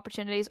photo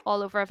opportunities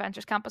all over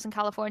Avengers Campus in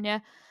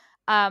California.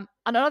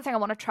 Another thing I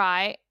want to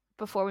try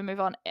before we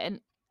move on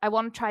in, I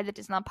want to try the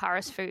Disneyland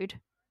Paris food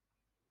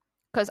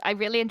because I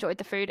really enjoyed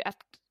the food at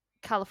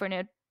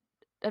California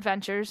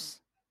Avengers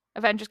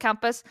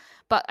Campus.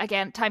 But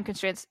again, time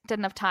constraints,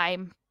 didn't have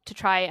time to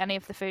try any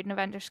of the food in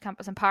Avengers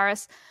Campus in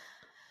Paris.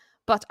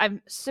 But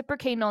I'm super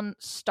keen on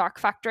Stark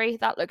Factory.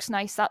 That looks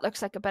nice. That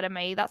looks like a bit of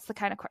me. That's the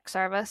kind of quick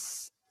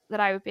service that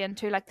I would be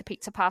into, like the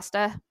pizza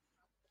pasta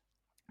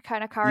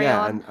kind of carry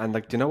on. and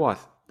like, do you know what?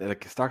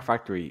 Like Stark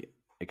Factory,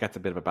 it gets a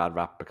bit of a bad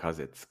rap because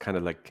it's kind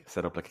of like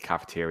set up like a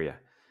cafeteria.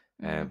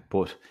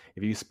 But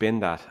if you spin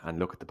that and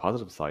look at the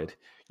positive side,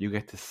 you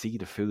get to see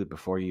the food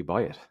before you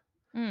buy it.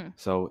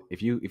 So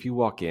if you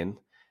walk in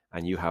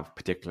and you have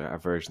particular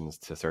aversions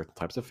to certain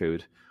types of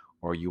food,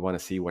 or you want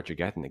to see what you're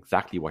getting,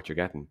 exactly what you're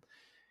getting,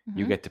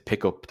 you get to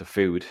pick up the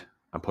food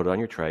and put it on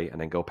your tray and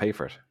then go pay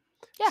for it.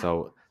 Yeah.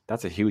 So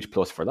that's a huge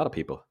plus for a lot of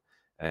people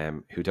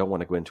who don't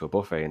want to go into a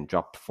buffet and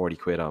drop 40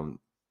 quid on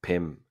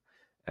PIM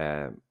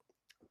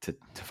to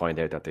find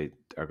out that they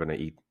are going to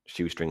eat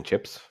shoestring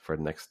chips for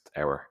the next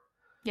hour.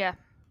 Yeah.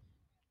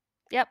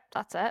 Yep,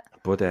 that's it.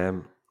 But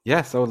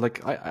yeah, so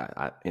like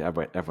I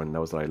everyone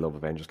knows that I love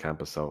Avengers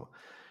Campus, so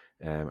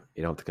you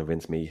don't have to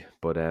convince me.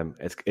 But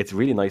it's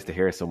really nice to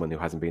hear someone who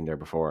hasn't been there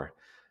before.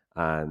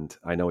 And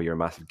I know you're a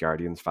massive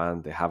Guardians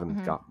fan. They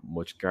haven't got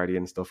much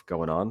Guardian stuff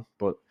going on,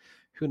 but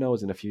who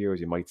knows? In a few years,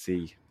 you might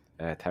see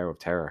Tower of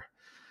Terror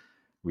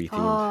rethemed.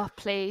 Oh,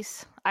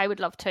 please. I would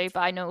love to,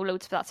 but I know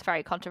loads of that's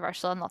very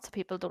controversial and lots of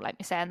people don't like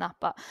me saying that,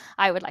 but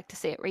I would like to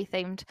see it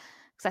rethemed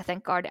because I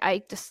think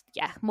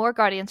more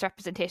Guardians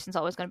representation is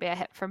always going to be a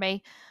hit for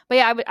me. But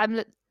yeah,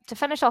 I'm to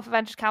finish off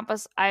Avengers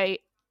Campus, I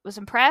was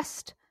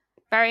impressed,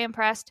 very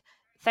impressed.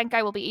 Think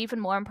I will be even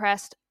more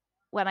impressed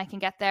when I can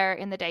get there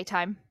in the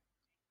daytime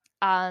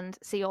and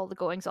see all the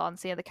goings on,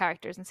 see the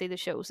characters and see the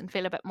shows and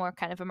feel a bit more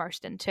kind of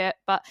immersed into it.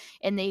 But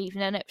in the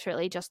evening, it's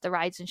really just the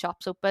rides and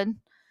shops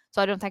open.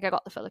 So I don't think I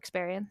got the full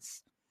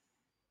experience.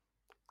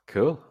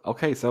 Cool.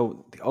 Okay,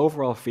 so the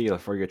overall feel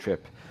for your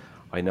trip,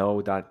 I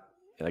know that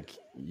like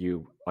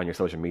you on your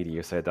social media,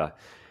 you said that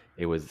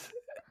it was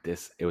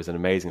an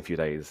amazing few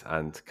days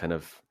and kind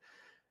of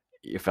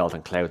you felt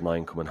on cloud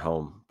nine coming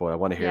home. But I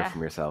want to hear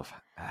from yourself.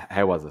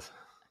 How was it?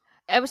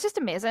 It was just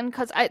amazing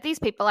because these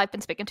people I've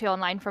been speaking to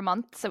online for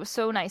months. It was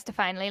so nice to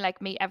finally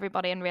like meet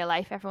everybody in real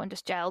life. Everyone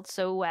just gelled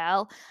so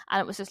well, and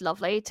it was just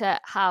lovely to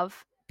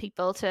have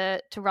people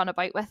to run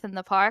about with in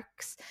the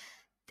parks.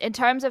 In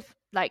terms of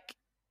like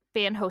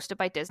being hosted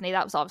by Disney,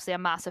 that was obviously a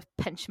massive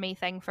pinch me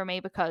thing for me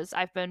because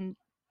I've been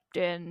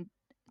doing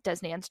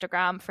Disney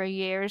Instagram for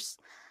years,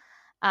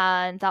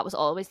 and that was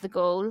always the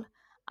goal.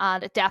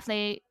 And it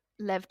definitely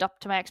lived up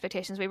to my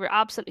expectations. We were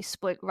absolutely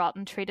spoiled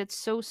rotten, treated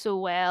so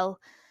well.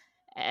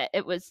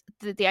 It was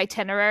the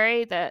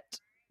itinerary that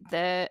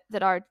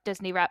our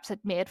Disney reps had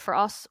made for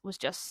us was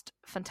just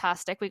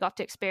fantastic. We got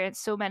to experience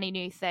so many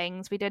new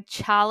things. We did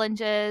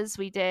challenges.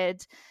 There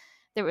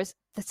was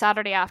the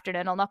Saturday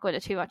afternoon. I'll not go into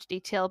too much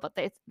detail, but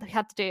they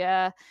had to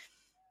do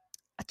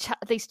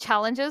these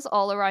challenges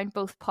all around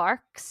both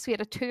parks. We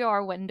had a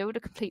 2-hour window to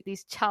complete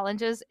these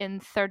challenges in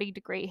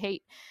 30-degree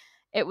heat.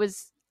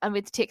 And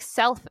we'd take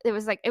it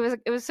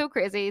was so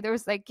crazy. There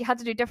was like you had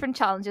to do different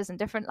challenges in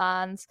different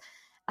lands.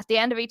 At the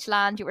end of each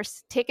land, you were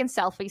taking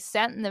selfies,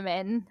 sending them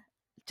in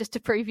just to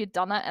prove you'd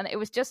done it. And it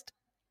was just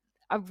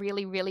a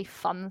really, really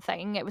fun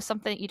thing. It was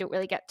something that you don't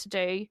really get to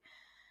do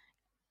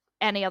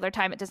any other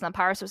time at Disneyland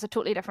Paris. It was a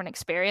totally different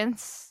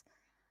experience.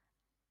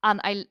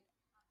 And I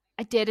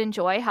did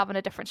enjoy having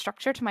a different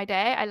structure to my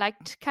day. I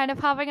liked kind of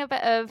having a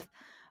bit of,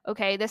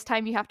 okay, this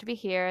time you have to be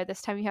here,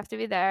 this time you have to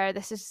be there.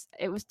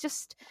 It was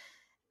just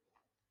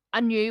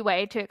a new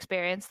way to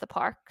experience the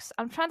parks.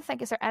 I'm trying to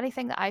think, is there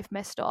anything that I've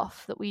missed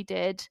off that we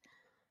did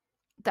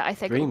that I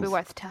think would be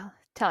worth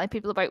telling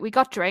people about? We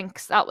got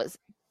drinks. That was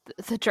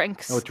the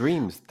drinks. Oh,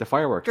 dreams, the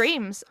fireworks.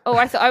 Dreams. Oh,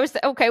 I was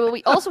okay. Well,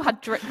 we also had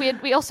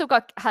we also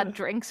had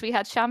drinks. We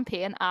had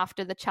champagne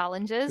after the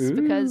challenges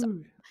because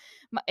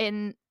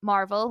in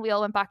Marvel, we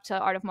all went back to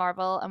Art of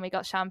Marvel and we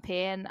got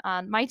champagne,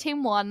 and my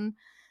team won.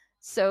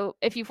 So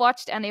if you've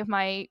watched any of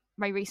my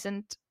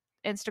recent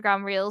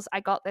Instagram reels,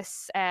 I got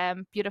this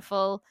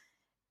beautiful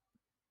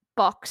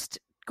boxed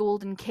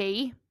golden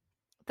key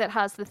that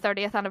has the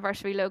 30th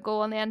anniversary logo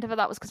on the end of it.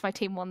 That was because my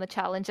team won the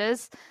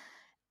challenges.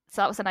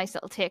 So that was a nice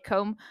little take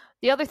home.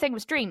 The other thing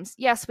was Dreams.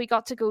 Yes, we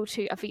got to go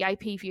to a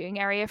VIP viewing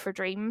area for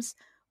Dreams,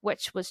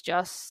 which was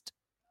just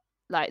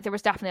like there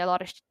was definitely a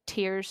lot of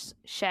tears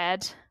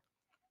shed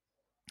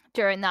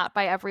during that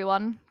by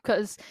everyone,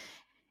 because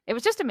it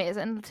was just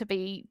amazing to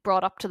be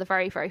brought up to the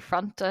very, very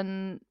front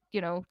and,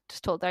 you know,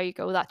 just told, there you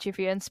go, that's your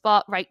viewing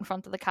spot right in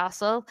front of the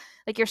castle.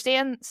 Like, you're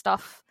seeing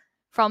stuff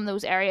from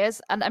those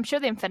areas, and I'm sure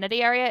the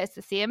Infinity area is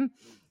the same.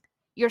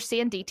 You're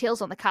seeing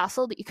details on the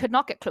castle that you could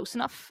not get close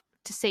enough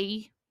to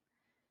see.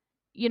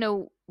 You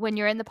know, when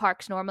you're in the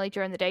parks normally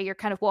during the day, you're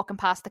kind of walking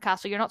past the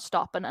castle, you're not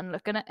stopping and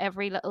looking at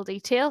every little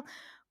detail.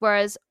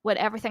 Whereas when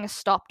everything is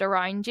stopped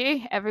around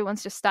you,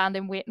 everyone's just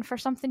standing waiting for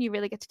something, you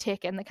really get to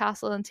take in the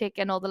castle and take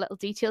in all the little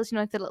details, you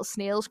know, like the little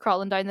snails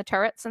crawling down the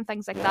turrets and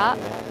things like that.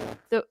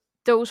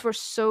 Those were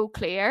so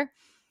clear.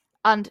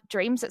 And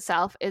Dreams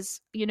itself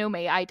is, you know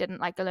me, I didn't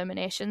like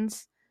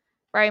Illuminations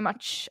very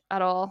much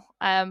at all.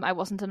 I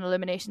wasn't an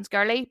Illuminations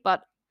girly,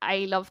 but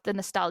I loved the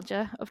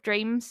nostalgia of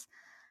Dreams.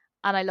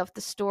 And I love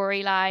the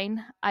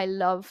storyline. I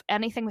love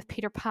anything with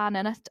Peter Pan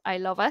in it. I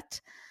love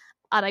it.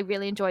 And I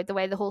really enjoyed the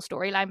way the whole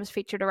storyline was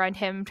featured around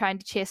him trying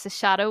to chase his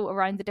shadow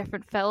around the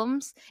different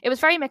films. It was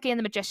very Mickey and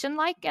the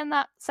Magician-like in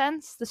that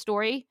sense, the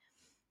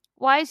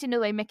story-wise. You know,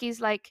 like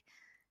Mickey's like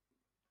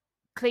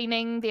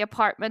cleaning the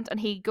apartment and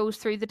he goes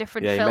through the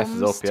different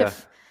films.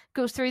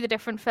 Goes through the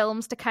different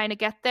films to kind of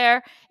get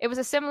there. It was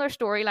a similar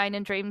storyline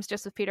in Dreams,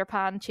 just with Peter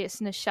Pan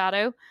chasing his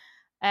shadow.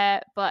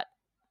 But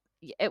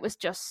it was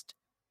just...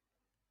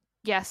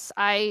 Yes,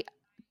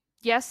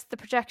 the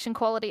projection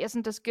quality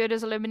isn't as good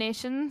as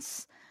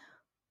Illuminations,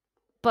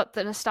 but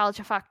the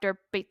nostalgia factor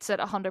beats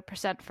it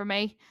 100% for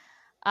me.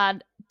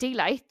 And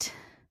Delight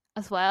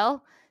as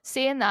well.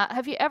 Seeing that,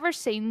 have you ever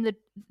seen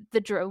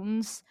the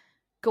drones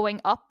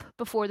going up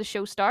before the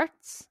show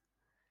starts?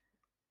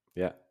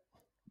 Yeah.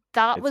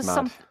 That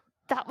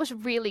was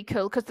really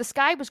cool, because the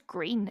sky was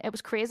green. It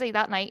was crazy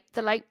that night.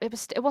 The light,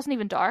 it wasn't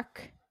even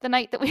dark the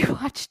night that we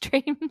watched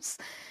Dreams.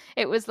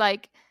 It was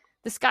like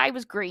the sky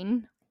was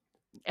green,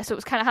 so it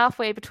was kind of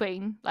halfway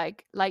between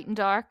like light and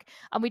dark,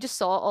 and we just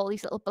saw all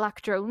these little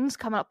black drones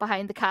coming up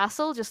behind the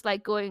castle, just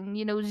like going,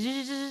 you know,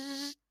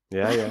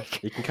 yeah.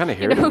 You can kind of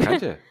hear them,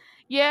 can't you?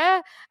 Yeah,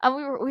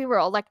 and we were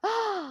all like,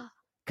 oh,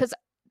 because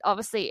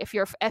obviously if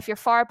you're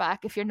far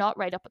back, if you're not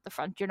right up at the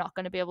front, you're not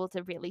going to be able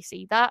to really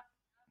see that.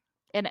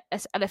 And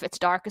if it's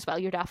dark as well,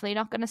 you're definitely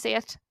not going to see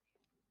it.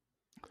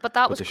 But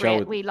that was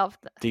great. We loved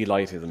it.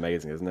 Delight is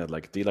amazing, isn't it?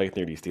 Like, Delight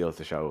nearly steals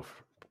the show,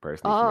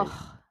 personally. For me.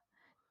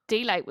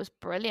 Delight was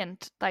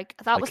brilliant. Like,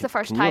 that was the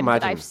first time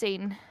that I've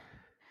seen.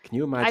 Can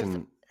you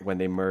imagine when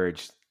they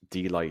merged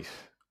Delight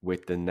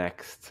with the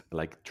next,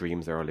 like,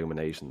 Dreams or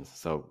Illuminations?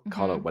 So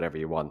call it whatever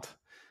you want.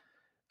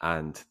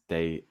 And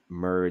they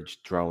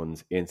merged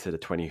drones into the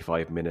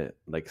 25-minute,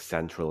 like,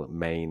 central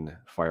main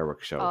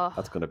fireworks show. Oh,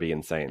 that's going to be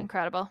insane.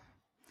 Incredible.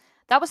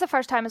 That was the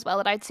first time as well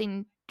that I'd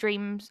seen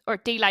Dreams or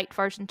Delight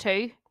version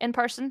 2 in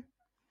person.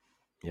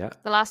 Yeah.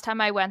 The last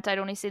time I went, I'd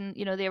only seen,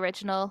 you know, the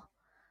original,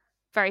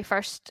 very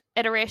first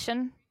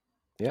iteration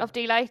of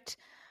Delight.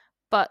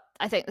 But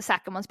I think the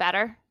second one's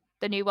better.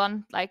 The new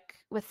one, like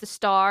with the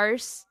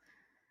stars,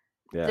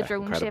 the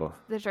drone incredible. shape,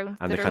 the drone,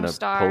 and the kind of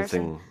stars,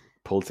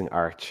 pulsing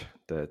arch,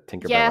 the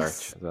Tinkerbell arch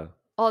as well.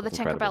 Oh, the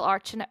Tinkerbell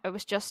arch, and it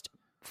was just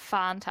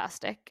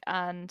fantastic.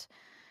 And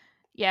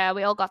yeah,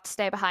 we all got to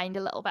stay behind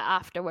a little bit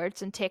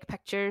afterwards and take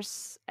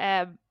pictures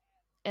in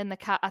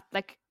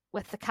the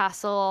with the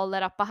castle all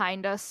lit up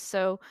behind us.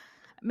 So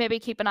maybe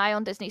keep an eye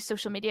on Disney's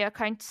social media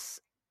accounts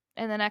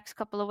in the next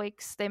couple of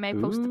weeks. They may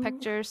post the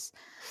pictures.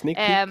 Sneak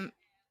peek.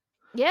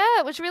 Yeah,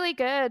 it was really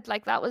good.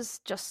 Like, that was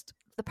just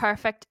the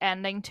perfect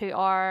ending to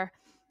our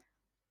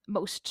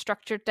most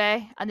structured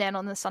day. And then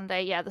on the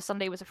Sunday, the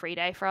Sunday was a free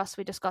day for us.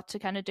 We just got to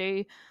kind of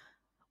do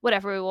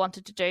whatever we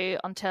wanted to do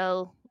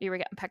until we were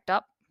getting picked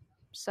up.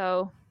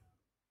 So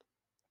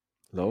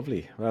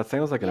lovely. Well, it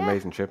sounds like an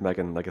amazing trip,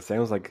 Megan. Like, it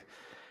sounds like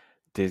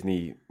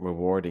Disney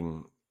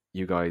rewarding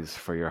you guys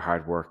for your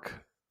hard work,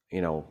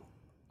 you know,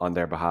 on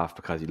their behalf,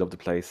 because you love the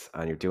place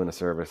and you're doing a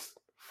service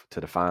to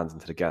the fans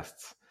and to the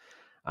guests.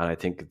 And I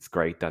think it's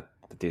great that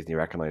Disney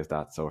recognised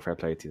that. So fair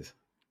play to you.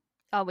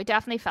 Oh, we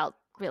definitely felt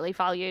really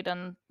valued,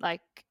 and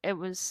like,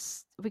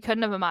 we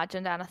couldn't have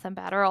imagined anything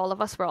better. All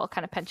of us were all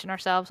kind of pinching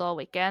ourselves all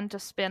weekend,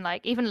 just being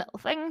like, even little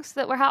things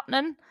that were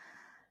happening,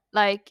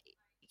 like,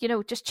 you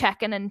know, just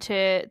checking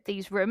into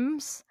these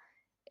rooms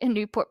in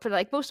Newport. For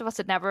like, most of us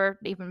had never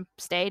even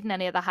stayed in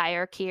any of the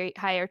higher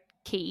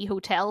key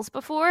hotels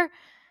before,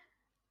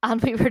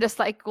 and we were just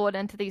like going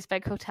into these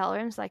big hotel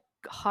rooms, like,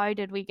 how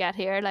did we get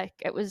here? Like,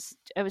 it was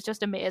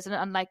just amazing.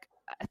 And like,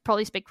 I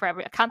probably speak for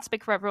I can't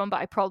speak for everyone,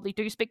 but I probably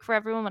do speak for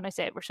everyone when I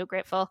say it. We're so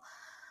grateful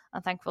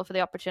and thankful for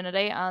the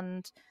opportunity.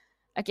 And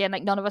again,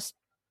 like, none of us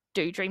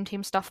do Dream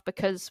Team stuff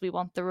because we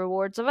want the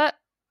rewards of it.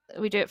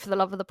 We do it for the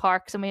love of the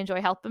parks and we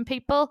enjoy helping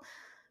people.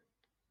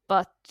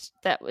 But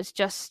that was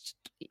just,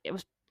 it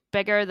was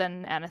bigger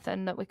than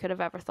anything that we could have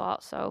ever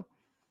thought. So,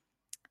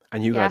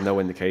 and you had no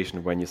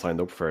indication when you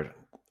signed up for it,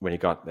 when you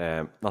got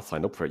not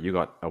signed up for it, you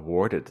got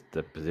awarded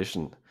the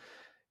position.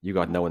 You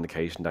got no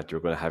indication that you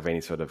were going to have any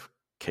sort of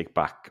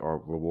kickback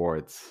or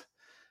rewards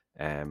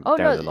down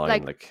the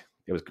line. Like,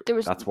 it was. There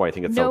was, that's why I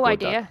think it's so good. No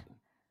idea.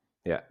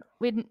 Yeah.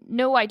 We had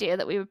no idea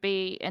that we would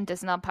be in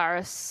Disneyland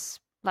Paris.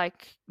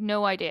 Like,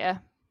 no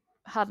idea.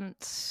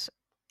 Hadn't,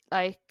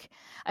 like,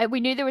 we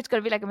knew there was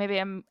going to be like maybe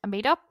a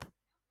meetup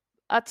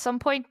at some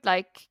point,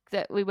 like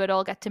that we would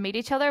all get to meet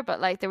each other. But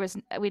like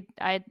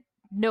I had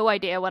no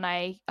idea when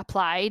I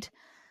applied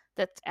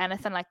that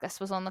anything like this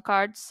was on the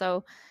cards.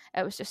 So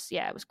it was just,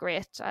 yeah, it was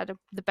great. I had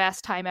the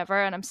best time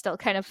ever, and I'm still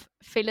kind of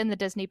feeling the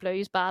Disney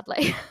blues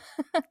badly.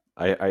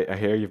 I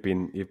hear you've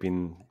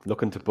been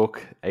looking to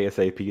book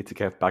ASAP to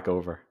get back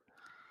over.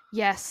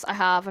 Yes, I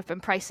have. I've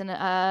been pricing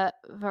a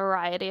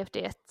variety of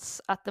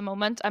dates at the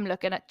moment. I'm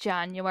looking at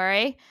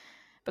January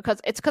because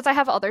I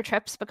have other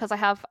trips, because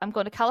I'm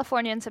going to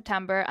California in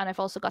September, and I've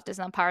also got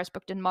Disneyland Paris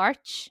booked in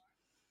March.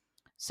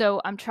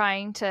 So I'm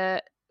trying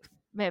to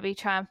maybe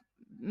try and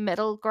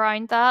middle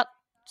ground that,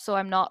 so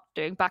I'm not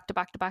doing back to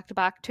back to back to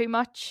back too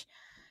much.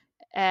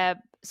 So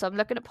I'm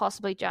looking at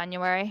possibly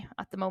January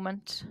at the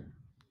moment.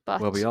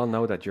 But Well, we all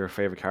know that your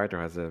favorite character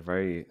has a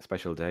very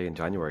special day in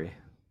January.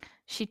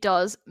 she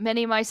does.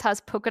 Minnie Mouse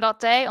has Polka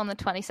Dot Day on the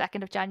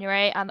 22nd of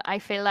January, and I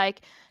feel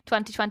like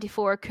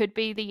 2024 could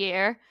be the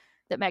year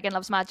that Megan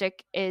Loves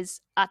Magic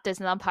is at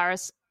Disneyland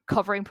Paris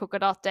covering Polka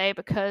Dot Day,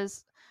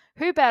 because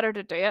who better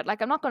to do it?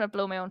 Like, I'm not going to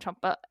blow my own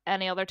trumpet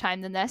any other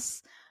time than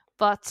this,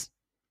 but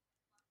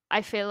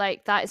I feel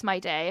like that is my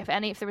day.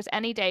 If there was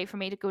any day for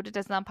me to go to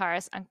Disneyland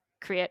Paris and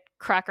create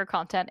cracker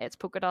content, it's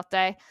Polka Dot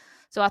Day.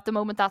 So at the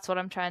moment, that's what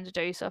I'm trying to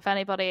do. So if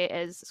anybody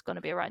is going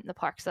to be around in the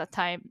parks that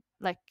time,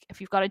 like if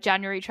you've got a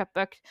January trip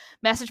booked,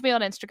 message me on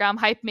Instagram,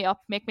 hype me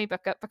up, make me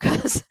book it,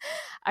 because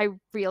I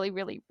really,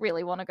 really,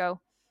 really want to go.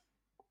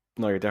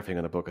 No, you're definitely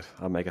going to book it.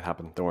 I'll make it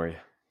happen. Don't worry.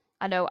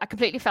 I know. I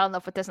completely fell in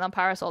love with Disneyland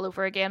Paris all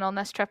over again on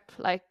this trip,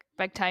 like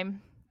big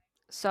time.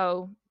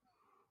 So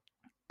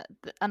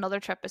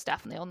another trip is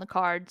definitely on the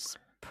cards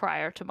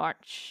prior to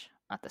March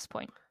at this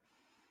point.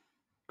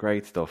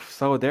 Great stuff.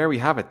 So there we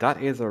have it.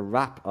 That is a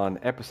wrap on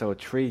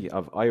episode 3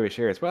 of Irish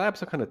Ears. Well,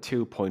 episode kind of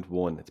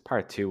 2.1. It's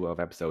part 2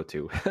 of episode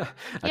 2,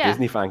 a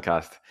Disney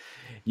Fancast.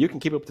 You can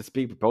keep up to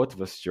speed with both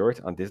of us,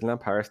 Stuart on Disneyland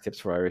Paris Tips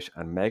for Irish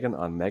and Megan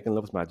on Megan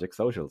Loves Magic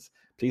socials.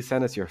 Please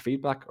send us your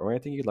feedback or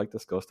anything you'd like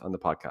discussed on the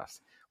podcast.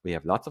 We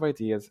have lots of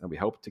ideas and we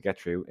hope to get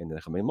through in the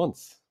coming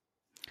months.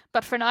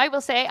 But for now,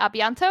 we'll say a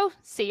bientôt.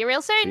 See you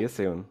real soon. See you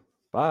soon.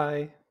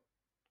 Bye.